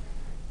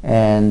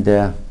 and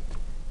the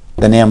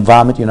name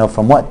Vomit, you know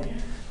from what?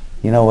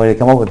 You know where they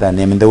come up with that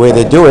name. And the way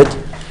they do it,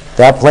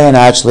 that plane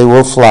actually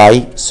will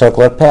fly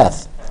circular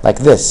path, like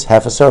this,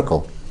 half a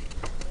circle,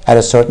 at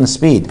a certain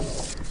speed.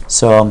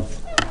 So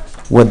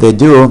what they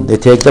do, they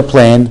take the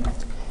plane,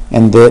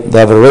 and they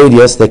have a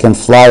radius they can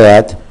fly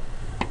at,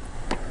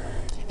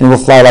 and it will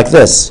fly like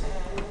this.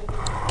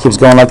 Keeps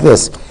going like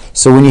this.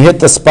 So when you hit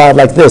the spot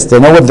like this, they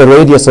know what the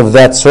radius of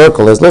that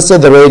circle is. Let's say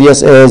the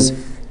radius is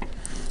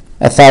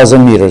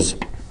 1,000 meters.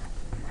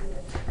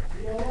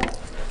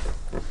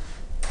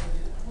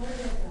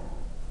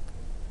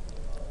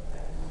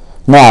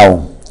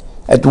 Now,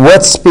 at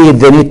what speed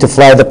they need to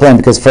fly the plane?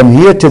 Because from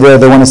here to there,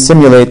 they want to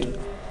simulate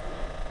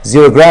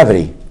zero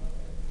gravity.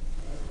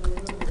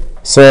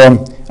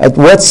 So, at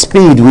what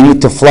speed we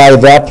need to fly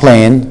that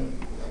plane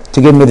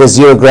to give me the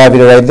zero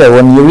gravity right there?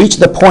 When you reach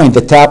the point,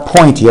 the top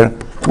point here,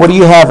 what do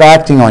you have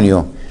acting on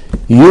you?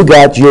 You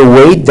got your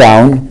weight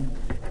down,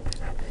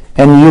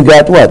 and you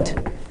got what?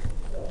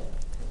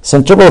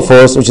 Centripetal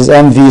force, which is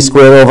mv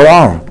squared over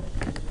r.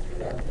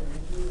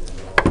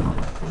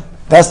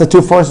 That's the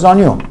two forces on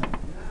you.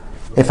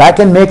 If I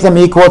can make them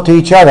equal to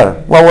each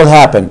other, what will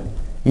happen?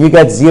 You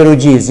get zero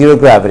g, zero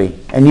gravity.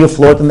 and you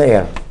float in the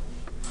air.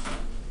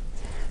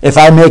 If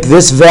I make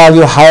this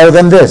value higher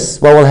than this,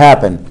 what will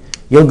happen?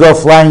 You'll go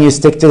flying, you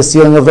stick to the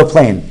ceiling of the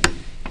plane.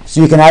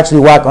 So you can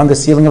actually walk on the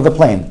ceiling of the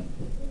plane.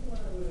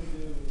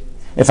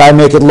 If I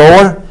make it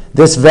lower,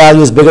 this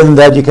value is bigger than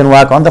that, you can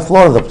walk on the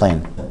floor of the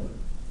plane.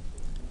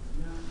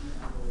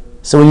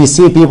 So when you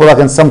see people like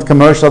in some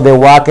commercial, they're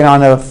walking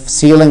on a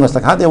ceiling, it's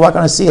like, how do they walk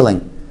on a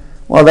ceiling?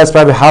 Well, that's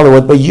probably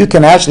Hollywood, but you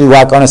can actually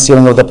walk on a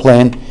ceiling of the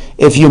plane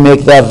if you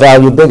make that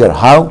value bigger.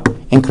 How?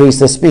 Increase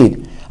the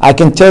speed. I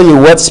can tell you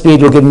what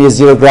speed will give me a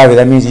zero gravity.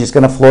 That means you're just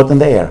going to float in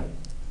the air.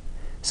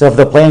 So if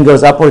the plane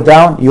goes up or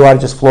down, you are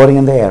just floating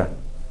in the air.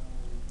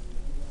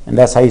 And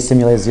that's how you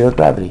simulate zero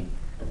gravity.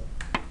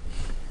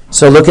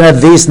 So looking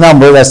at these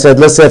numbers, I said,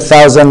 let's say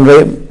 1,000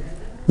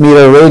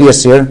 meter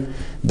radius here.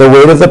 The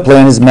weight of the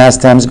plane is mass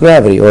times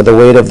gravity, or the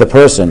weight of the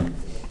person.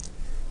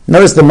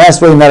 Notice the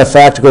mass really not a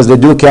factor because they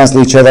do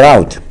cancel each other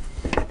out.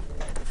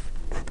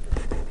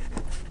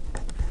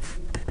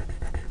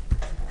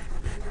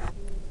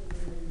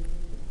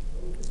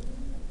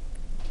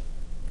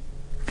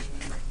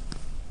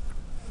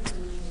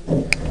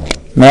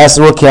 Mass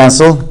will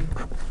cancel.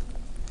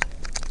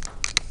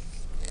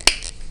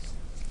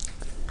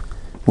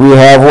 We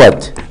have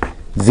what?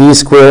 V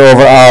squared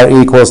over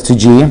R equals to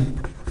G.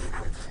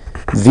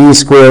 V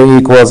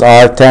squared equals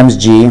R times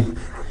G,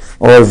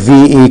 or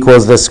V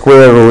equals the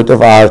square root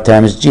of R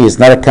times G. It's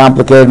not a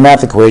complicated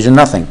math equation,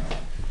 nothing.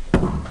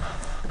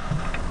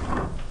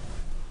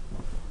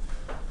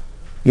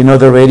 You know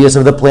the radius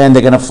of the plane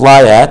they're going to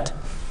fly at.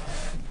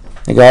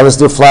 They go, let's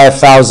do fly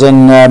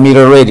 1,000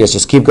 meter radius.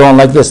 Just keep going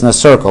like this in a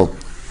circle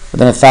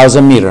within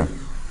 1,000 meter.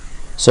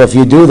 So if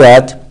you do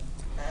that,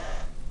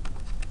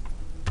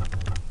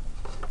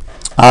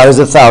 R is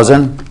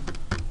 1,000,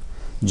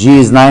 G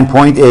is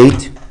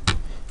 9.8.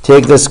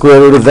 Take the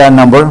square root of that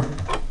number.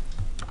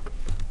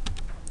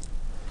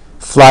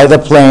 Fly the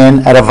plane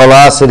at a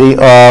velocity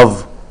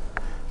of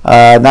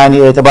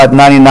about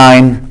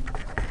 99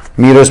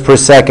 meters per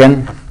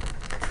second,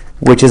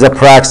 which is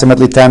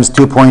approximately times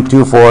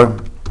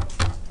 2.24.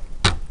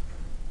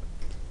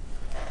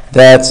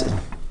 That's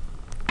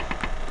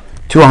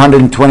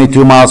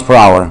 222 miles per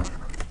hour.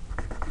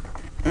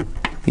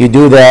 You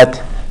do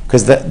that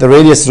because the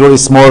radius is really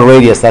small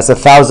radius. That's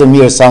 1,000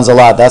 meters, sounds a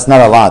lot. That's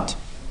not a lot.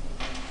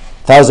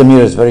 1,000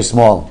 meters is very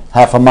small.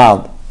 Half a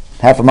mile.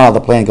 Half a mile the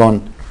plane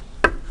going,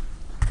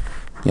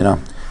 you know.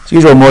 It's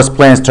usually most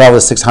planes travel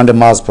 600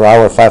 miles per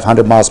hour,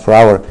 500 miles per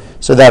hour.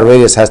 So that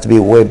radius has to be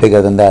way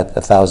bigger than that,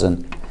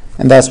 1,000.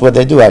 And that's what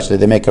they do actually.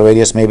 They make a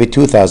radius maybe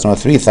 2,000 or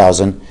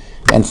 3,000.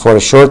 And for a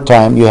short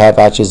time, you have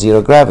actually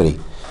zero gravity.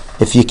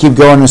 If you keep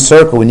going in a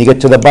circle, when you get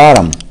to the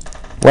bottom,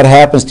 what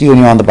happens to you when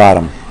you're on the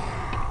bottom?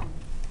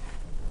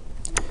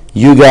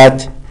 You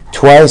got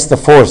twice the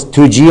force,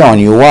 2G on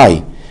you.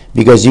 Why?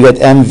 Because you got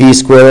mv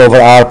squared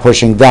over r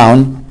pushing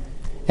down,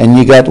 and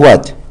you got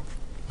what?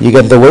 You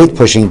got the weight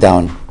pushing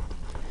down.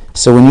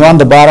 So when you're on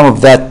the bottom of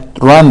that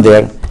run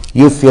there,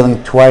 you're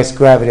feeling twice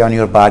gravity on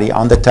your body.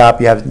 On the top,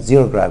 you have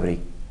zero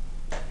gravity.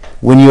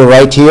 When you're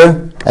right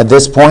here, at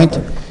this point,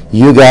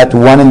 you got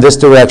one in this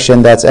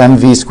direction, that's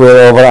mv squared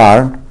over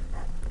r,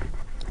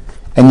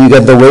 and you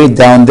get the weight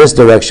down this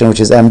direction,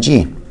 which is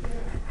mg.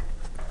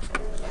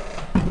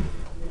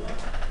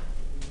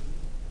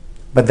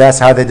 But that's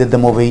how they did the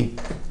movie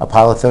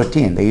Apollo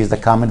 13. They used the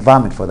comet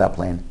vomit for that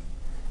plane.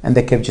 And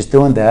they kept just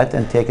doing that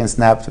and taking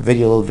snapped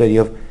video, little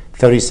video of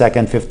 30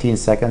 seconds, 15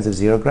 seconds of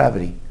zero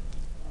gravity.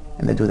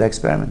 And they do the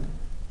experiment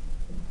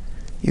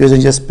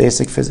using just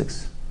basic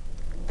physics.